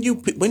mean, when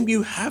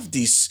you have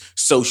these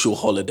social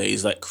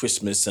holidays like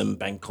Christmas and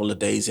bank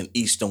holidays and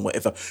Easter and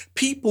whatever,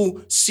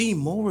 people see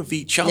more of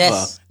each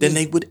other than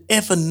they would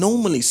ever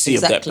normally see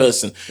of that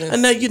person. Yeah.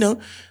 And now,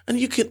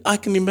 I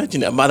can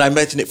imagine it. I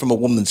imagine it from a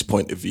woman's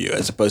point of view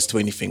as opposed to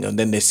anything. And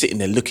then they're sitting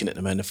there looking at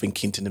the man and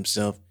thinking to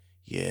themselves,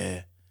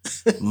 yeah,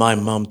 my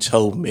mum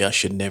told me I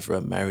should never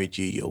have married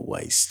you, you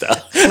waster.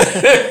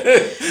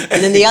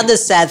 And then the other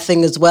sad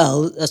thing as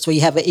well, that's where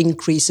you have an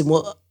increase in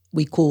what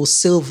we call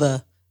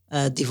silver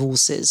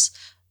divorces.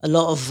 a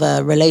lot of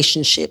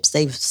relationships,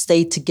 they've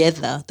stayed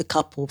together, the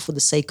couple, for the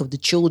sake of the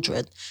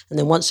children. And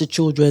then once the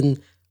children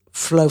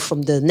flow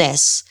from the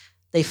nest,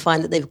 they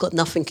find that they've got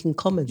nothing in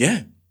common.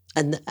 Yeah.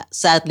 And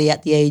sadly,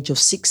 at the age of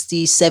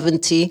 60,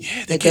 70,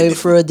 Yeah, they're going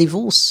for a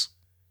divorce.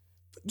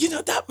 You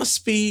know, that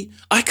must be,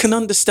 I can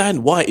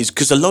understand why it is,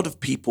 because a lot of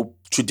people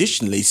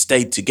traditionally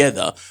stayed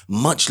together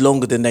much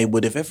longer than they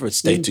would have ever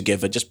stayed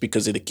together just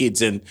because of the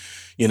kids and,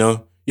 you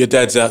know, your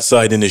dad's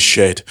outside in his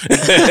shed.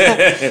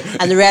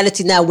 And the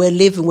reality now,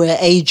 we're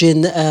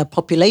aging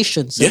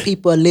population. So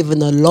people are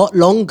living a lot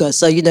longer.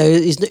 So, you know,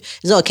 it's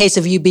not a case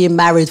of you being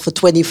married for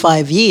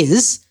 25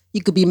 years.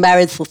 You could be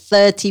married for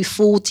 30,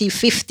 40,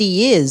 50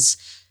 years,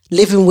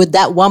 living with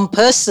that one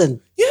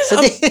person.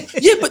 Yeah,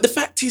 yeah, but the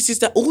fact is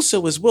that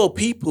also as well,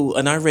 people,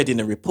 and I read in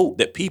a report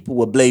that people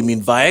were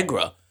blaming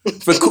Viagra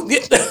for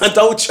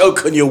don't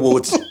choke on your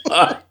words.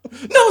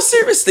 No,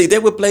 seriously, they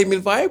were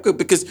blaming Viagra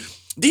because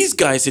these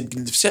guys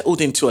had settled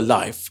into a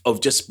life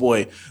of just,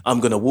 boy, I'm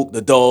going to walk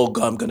the dog,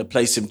 I'm going to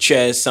play some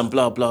chess, some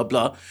blah, blah,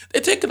 blah.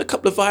 They're taking a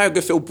couple of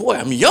Viagra, feel, boy,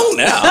 I'm young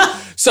now.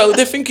 So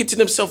they're thinking to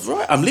themselves,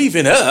 right, I'm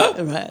leaving her.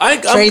 Right.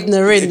 I'm trading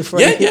her in for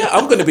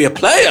I'm going to be a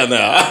player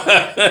now.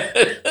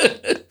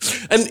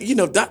 And, you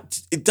know,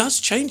 that it does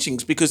change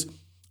things because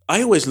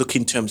I always look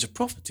in terms of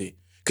property.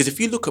 Because if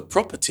you look at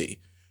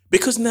property,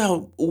 because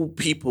now all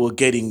people are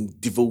getting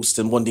divorced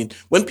and wanting,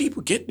 when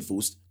people get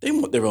divorced, they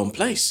want their own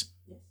place.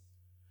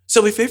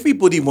 So if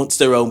everybody wants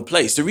their own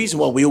place, the reason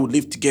why we all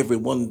live together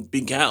in one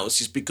big house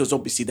is because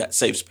obviously that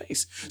saves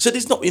space. So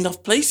there's not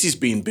enough places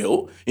being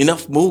built,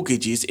 enough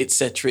mortgages,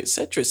 etc.,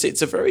 etc. So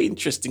it's a very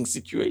interesting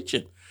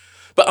situation.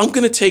 But I'm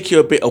going to take you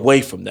a bit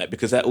away from that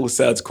because that all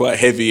sounds quite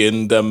heavy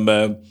and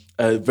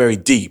very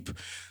deep.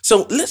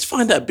 So let's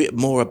find out a bit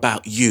more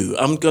about you.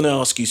 I'm going to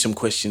ask you some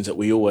questions that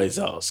we always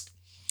ask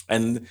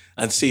and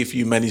see if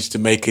you managed to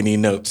make any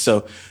notes.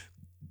 So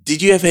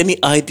did you have any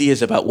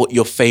ideas about what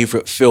your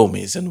favorite film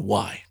is and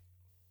why?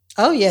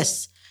 Oh,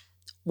 yes.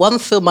 One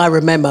film I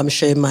remember, I'm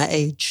showing my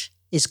age,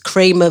 is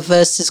Kramer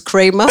versus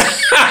Kramer.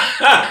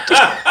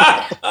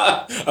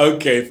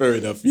 Okay, fair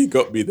enough. You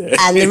got me there.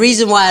 And the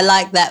reason why I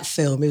like that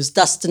film, it was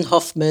Dustin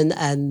Hoffman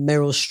and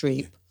Meryl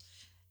Streep.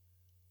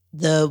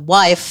 The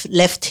wife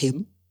left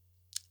him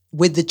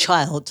with the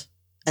child.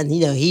 And,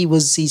 you know,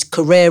 his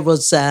career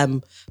was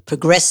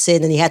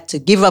progressing and he had to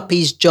give up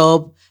his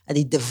job and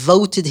he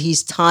devoted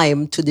his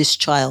time to this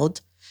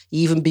child. He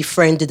even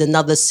befriended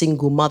another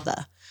single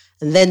mother.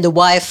 And then the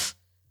wife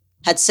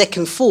had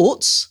second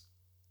thoughts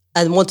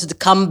and wanted to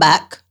come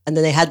back. And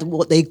then they had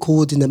what they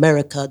called in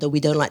America, though we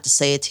don't like to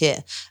say it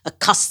here, a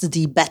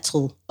custody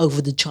battle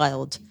over the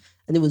child.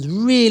 And it was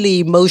really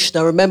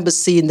emotional. I remember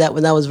seeing that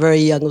when I was very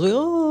young. I was like,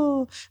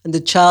 oh. And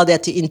the child, they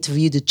had to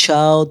interview the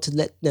child to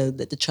let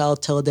the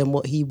child tell them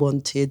what he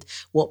wanted,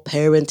 what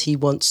parent he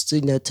wants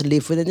to, to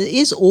live with. And it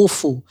is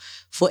awful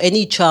for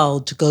any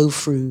child to go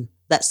through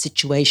that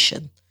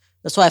situation.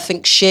 That's why I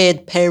think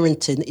shared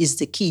parenting is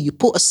the key. You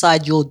put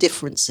aside your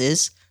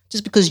differences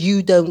just because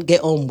you don't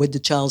get on with the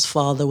child's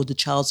father or the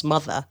child's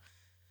mother.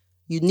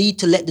 You need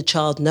to let the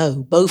child know,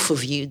 both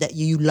of you, that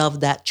you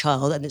love that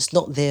child and it's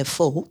not their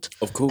fault.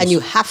 Of course. And you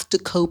have to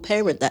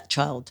co-parent that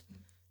child.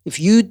 If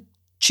you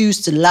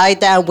choose to lie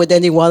down with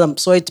anyone, I'm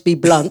sorry to be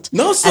blunt,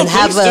 and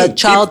have a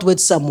child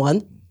with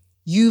someone,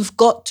 you've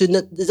got to,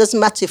 it doesn't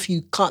matter if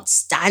you can't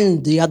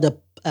stand the other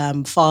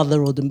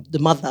father or the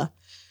mother,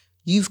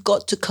 you've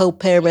got to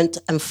co-parent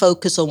and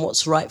focus on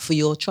what's right for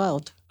your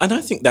child. And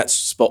I think that's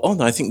spot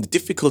on. I think the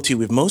difficulty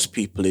with most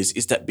people is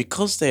that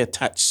because they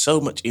attach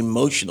so much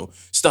emotional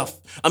stuff.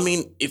 I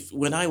mean,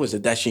 when I was a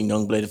dashing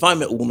young blade, if I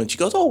met a woman, she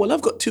goes, oh, well,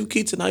 I've got 2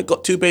 kids and I've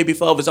got 2 baby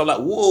fathers. I'm like,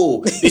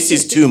 whoa, this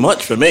is too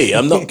much for me.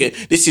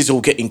 This is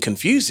all getting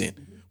confusing.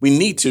 We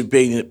need to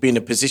be in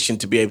a position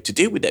to be able to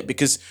deal with that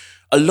because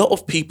a lot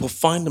of people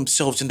find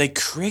themselves and they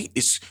create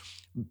this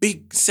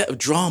big set of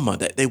drama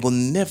that they will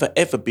never,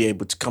 ever be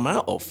able to come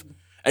out of.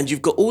 And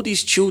you've got all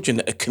these children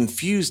that are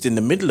confused in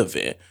the middle of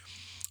it.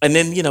 And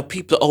then,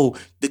 people,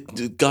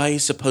 the guy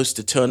is supposed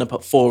to turn up at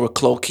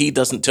 4:00. He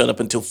doesn't turn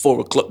up until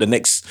 4:00 the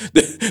next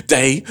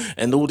day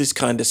and all this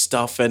kind of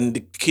stuff. And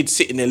the kid's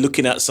sitting there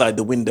looking outside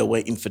the window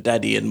waiting for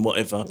daddy and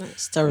whatever.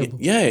 It's terrible.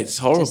 Yeah, it's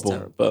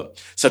horrible. But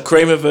so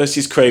Kramer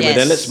versus Kramer. Yes.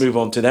 Then let's move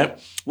on to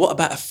that. What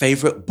about a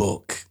favorite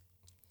book?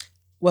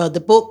 Well, the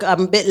book,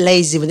 I'm a bit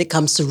lazy when it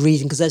comes to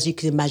reading because as you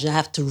can imagine, I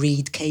have to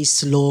read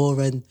case law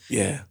and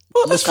that's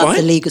look up fine.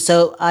 the legal.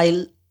 So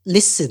I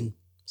listen.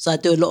 So I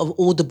do a lot of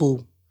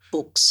Audible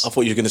books. I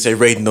thought you were going to say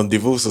Raiding on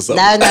Divorce or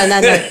something.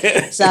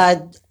 No. So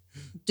I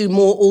do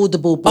more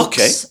Audible books.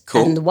 Okay,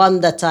 cool. And the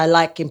one that I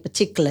like in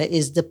particular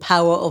is The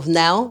Power of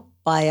Now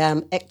by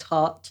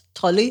Eckhart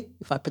Tolle,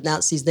 if I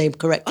pronounce his name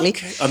correctly.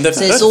 Okay, I've never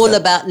so heard it's of all that.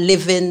 about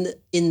living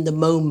in the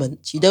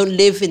moment. You don't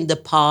live in the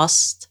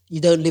past. You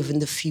don't live in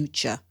the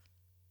future.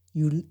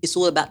 It's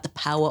all about the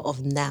power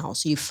of now.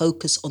 So you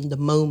focus on the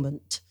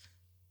moment.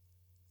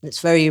 And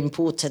it's very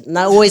important. And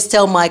I always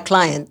tell my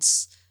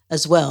clients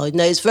as well,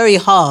 it's very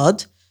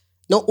hard.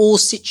 Not all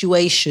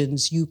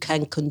situations you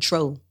can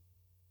control.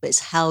 but it's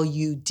how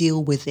you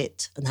deal with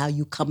it and how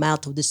you come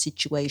out of the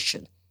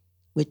situation,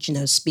 which,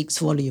 speaks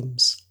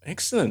volumes.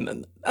 Excellent.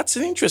 And that's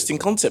an interesting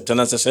concept. And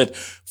as I said,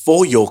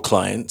 for your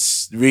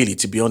clients, really,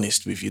 to be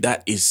honest with you,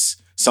 that is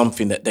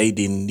something that they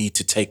didn't need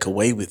to take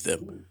away with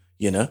them.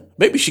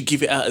 Maybe we should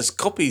give it out as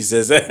copies,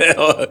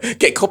 or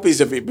get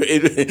copies of it.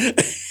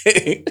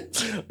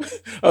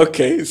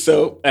 Okay.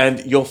 So,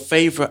 and your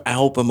favorite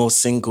album or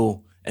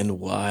single and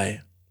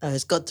why?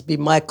 It's got to be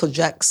Michael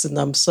Jackson.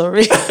 I'm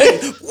sorry.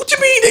 What do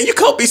you mean? You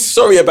can't be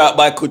sorry about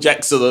Michael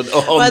Jackson on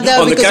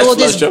the because Cash all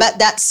Flow this show.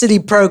 that silly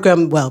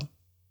program. Well,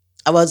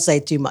 I won't say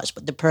too much,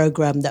 but the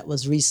program that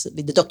was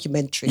recently, the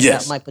documentary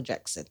about Michael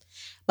Jackson.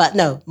 But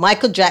no,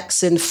 Michael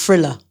Jackson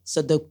Thriller.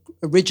 So the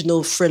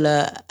original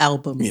Thriller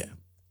album. Yeah.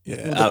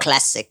 The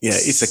classics. Yeah,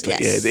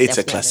 it's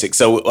a classic.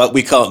 So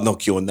we can't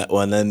knock you on that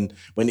one. And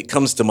when it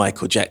comes to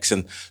Michael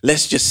Jackson,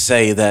 let's just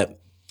say that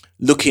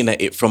looking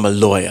at it from a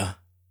lawyer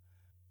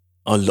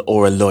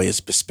or a lawyer's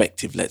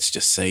perspective, let's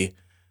just say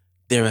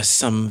there are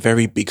some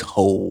very big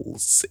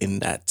holes in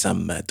that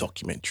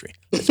documentary.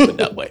 Let's put it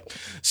that way.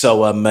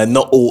 So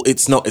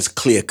it's not as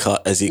clear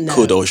cut as it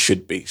could or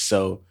should be.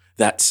 So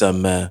that's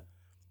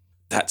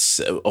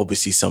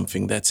obviously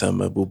something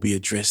that will be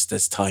addressed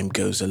as time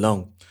goes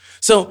along.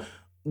 So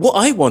what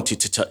I wanted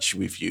to touch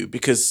with you,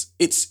 because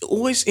it's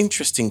always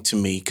interesting to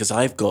me, because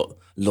I've got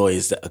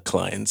lawyers that are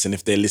clients, and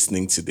if they're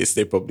listening to this,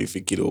 they're probably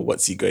thinking, oh,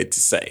 what's he going to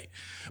say?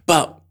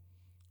 But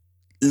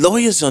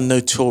lawyers are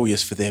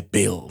notorious for their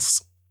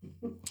bills.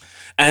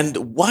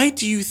 And why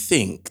do you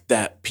think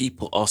that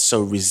people are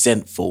so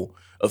resentful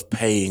of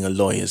paying a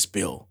lawyer's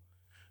bill?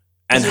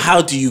 And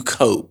how do you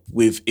cope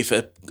with if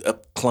a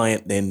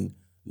client then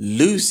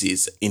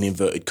loses, in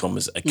inverted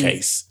commas, a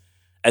case?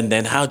 And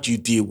then how do you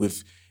deal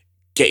with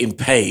getting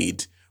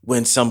paid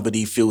when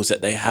somebody feels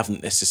that they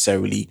haven't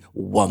necessarily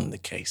won the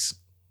case?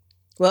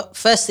 Well,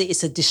 firstly,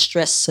 it's a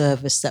distress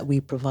service that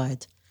we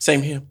provide.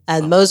 Same here.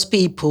 And most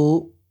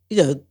people,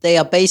 they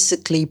are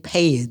basically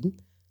paying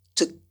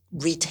to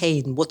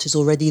retain what is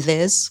already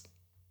theirs.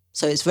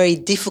 So it's very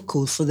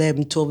difficult for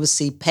them to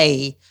obviously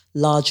pay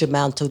large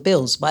amount of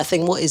bills. But I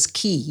think what is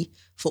key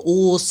for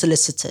all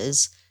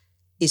solicitors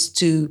is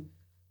to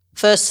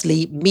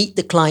firstly meet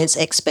the client's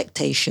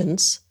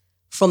expectations.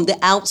 From the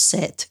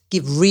outset,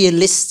 give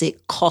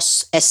realistic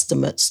cost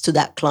estimates to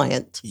that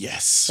client.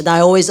 Yes. And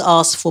I always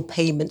ask for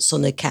payments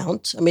on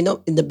account. I mean,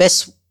 in the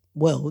best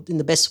will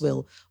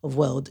of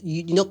world,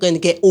 you're not going to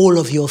get all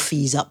of your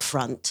fees up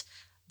front.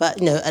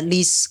 But, at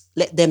least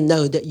let them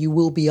know that you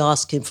will be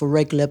asking for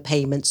regular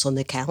payments on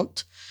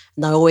account.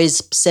 And I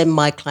always send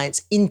my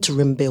clients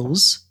interim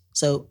bills.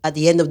 So at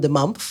the end of the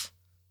month,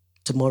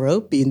 tomorrow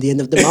being the end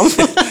of the month.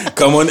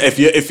 Come on, if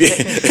you,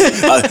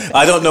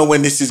 I don't know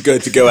when this is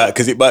going to go out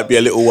because it might be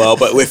a little while,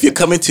 but if you're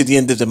coming to the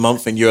end of the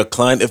month and you're a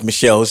client of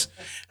Michelle's,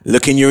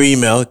 look in your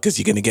email because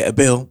you're going to get a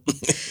bill.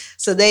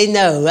 So they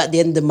know at the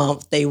end of the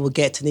month, they will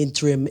get an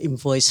interim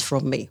invoice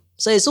from me.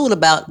 So it's all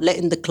about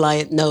letting the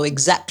client know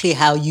exactly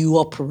how you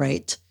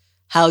operate,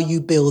 how you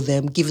bill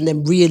them, giving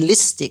them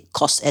realistic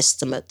cost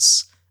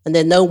estimates. And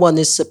then no one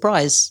is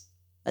surprised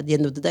at the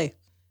end of the day.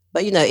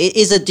 But, it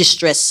is a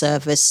distress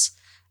service.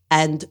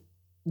 And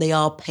they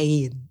are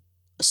paying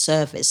a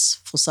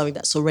service for something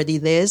that's already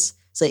theirs.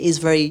 So it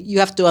is you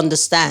have to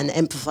understand,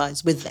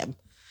 empathize with them.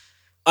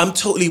 I'm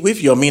totally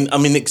with you. I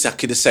mean,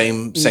 exactly the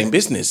same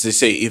business. They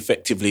say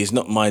effectively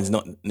mine's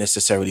not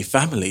necessarily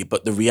family,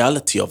 but the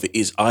reality of it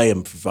is I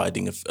am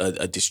providing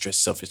a distress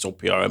service, or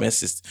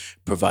PRMS is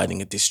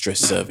providing a distress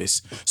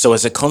service. So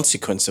as a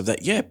consequence of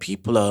that,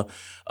 people are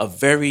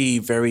very,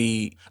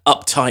 very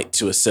uptight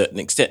to a certain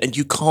extent, and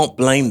you can't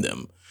blame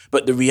them.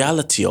 But the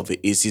reality of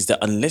it is that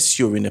unless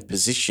you're in a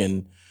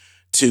position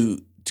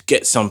to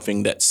get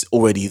something that's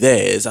already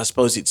theirs, I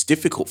suppose it's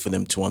difficult for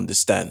them to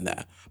understand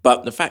that.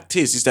 But the fact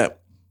is that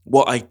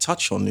what I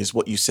touch on is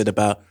what you said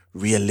about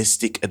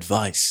realistic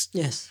advice.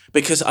 Yes.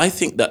 Because I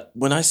think that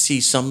when I see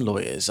some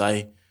lawyers,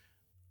 I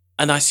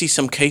see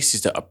some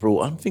cases that are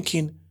brought, I'm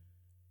thinking,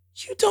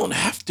 you don't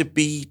have to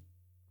be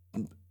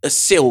a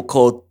silk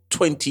or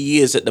 20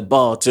 years at the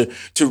bar to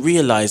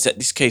realize that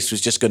this case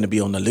was just going to be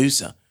on a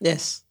loser.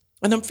 Yes.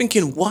 And I'm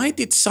thinking, why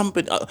did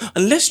somebody,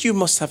 unless you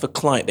must have a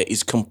client that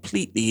is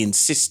completely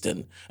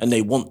insistent and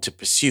they want to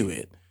pursue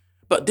it.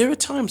 But there are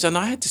times, and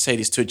I had to say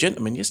this to a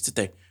gentleman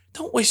yesterday,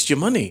 don't waste your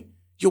money.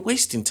 You're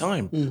wasting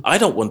time. I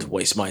don't want to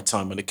waste my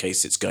time on a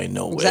case that's going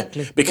nowhere.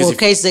 Exactly. Because or a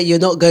case that you're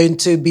not going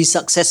to be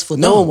successful.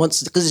 No one wants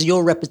to, because it's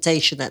your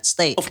reputation at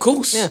stake. Of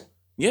course. Yeah.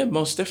 Yeah,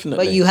 most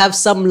definitely. But you have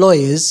some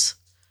lawyers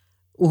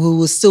who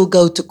will still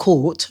go to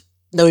court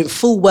knowing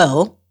full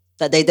well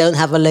that they don't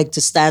have a leg to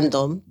stand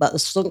on, but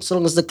as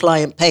long as the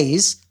client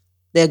pays,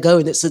 they're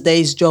going. It's a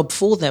day's job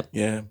for them.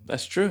 Yeah,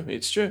 that's true.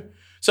 It's true.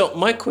 So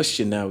my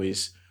question now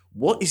is,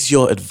 what is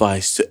your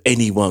advice to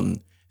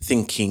anyone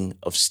thinking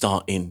of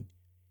starting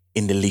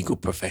in the legal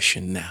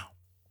profession now?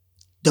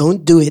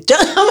 Don't do it.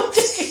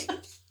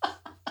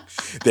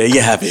 There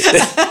you have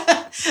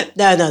it.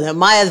 No.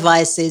 My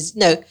advice is,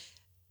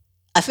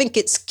 I think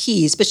it's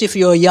key, especially if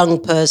you're a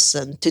young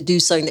person, to do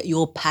something that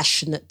you're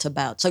passionate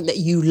about, something that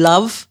you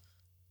love,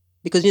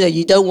 because,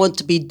 you don't want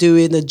to be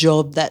doing a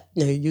job that,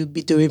 you'll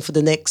be doing for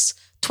the next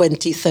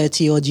 20,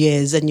 30 odd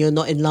years and you're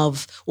not in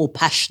love or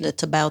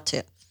passionate about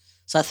it.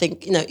 So I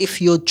think,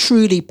 if you're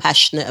truly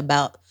passionate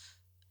about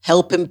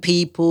helping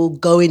people,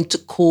 going to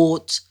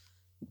court,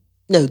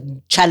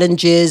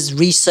 challenges,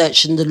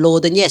 researching the law,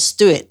 then yes,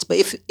 do it. But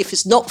if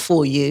it's not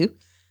for you,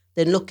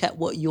 then look at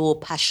what you're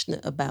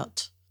passionate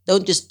about.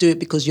 Don't just do it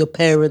because your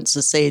parents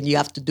are saying you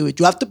have to do it.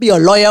 You have to be a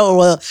lawyer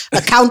or an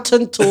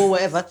accountant or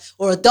whatever,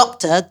 or a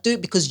doctor. Do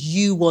it because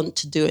you want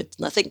to do it.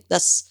 And I think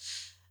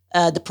that's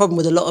the problem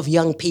with a lot of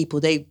young people.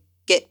 They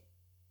get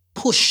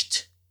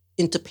pushed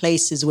into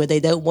places where they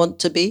don't want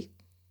to be.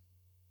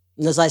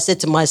 And as I said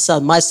to my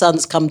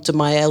son's come to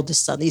my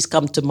eldest son, he's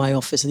come to my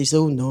office and he said,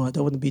 oh no, I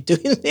don't want to be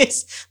doing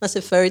this. And I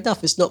said, fair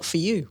enough, it's not for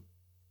you.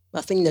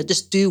 I think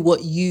just do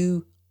what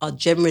you are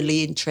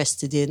generally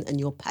interested in and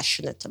you're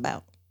passionate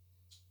about.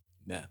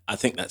 Yeah, I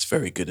think that's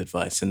very good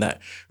advice. And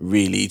that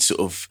really sort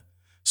of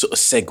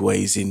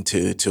segues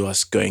into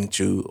us going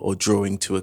to or drawing to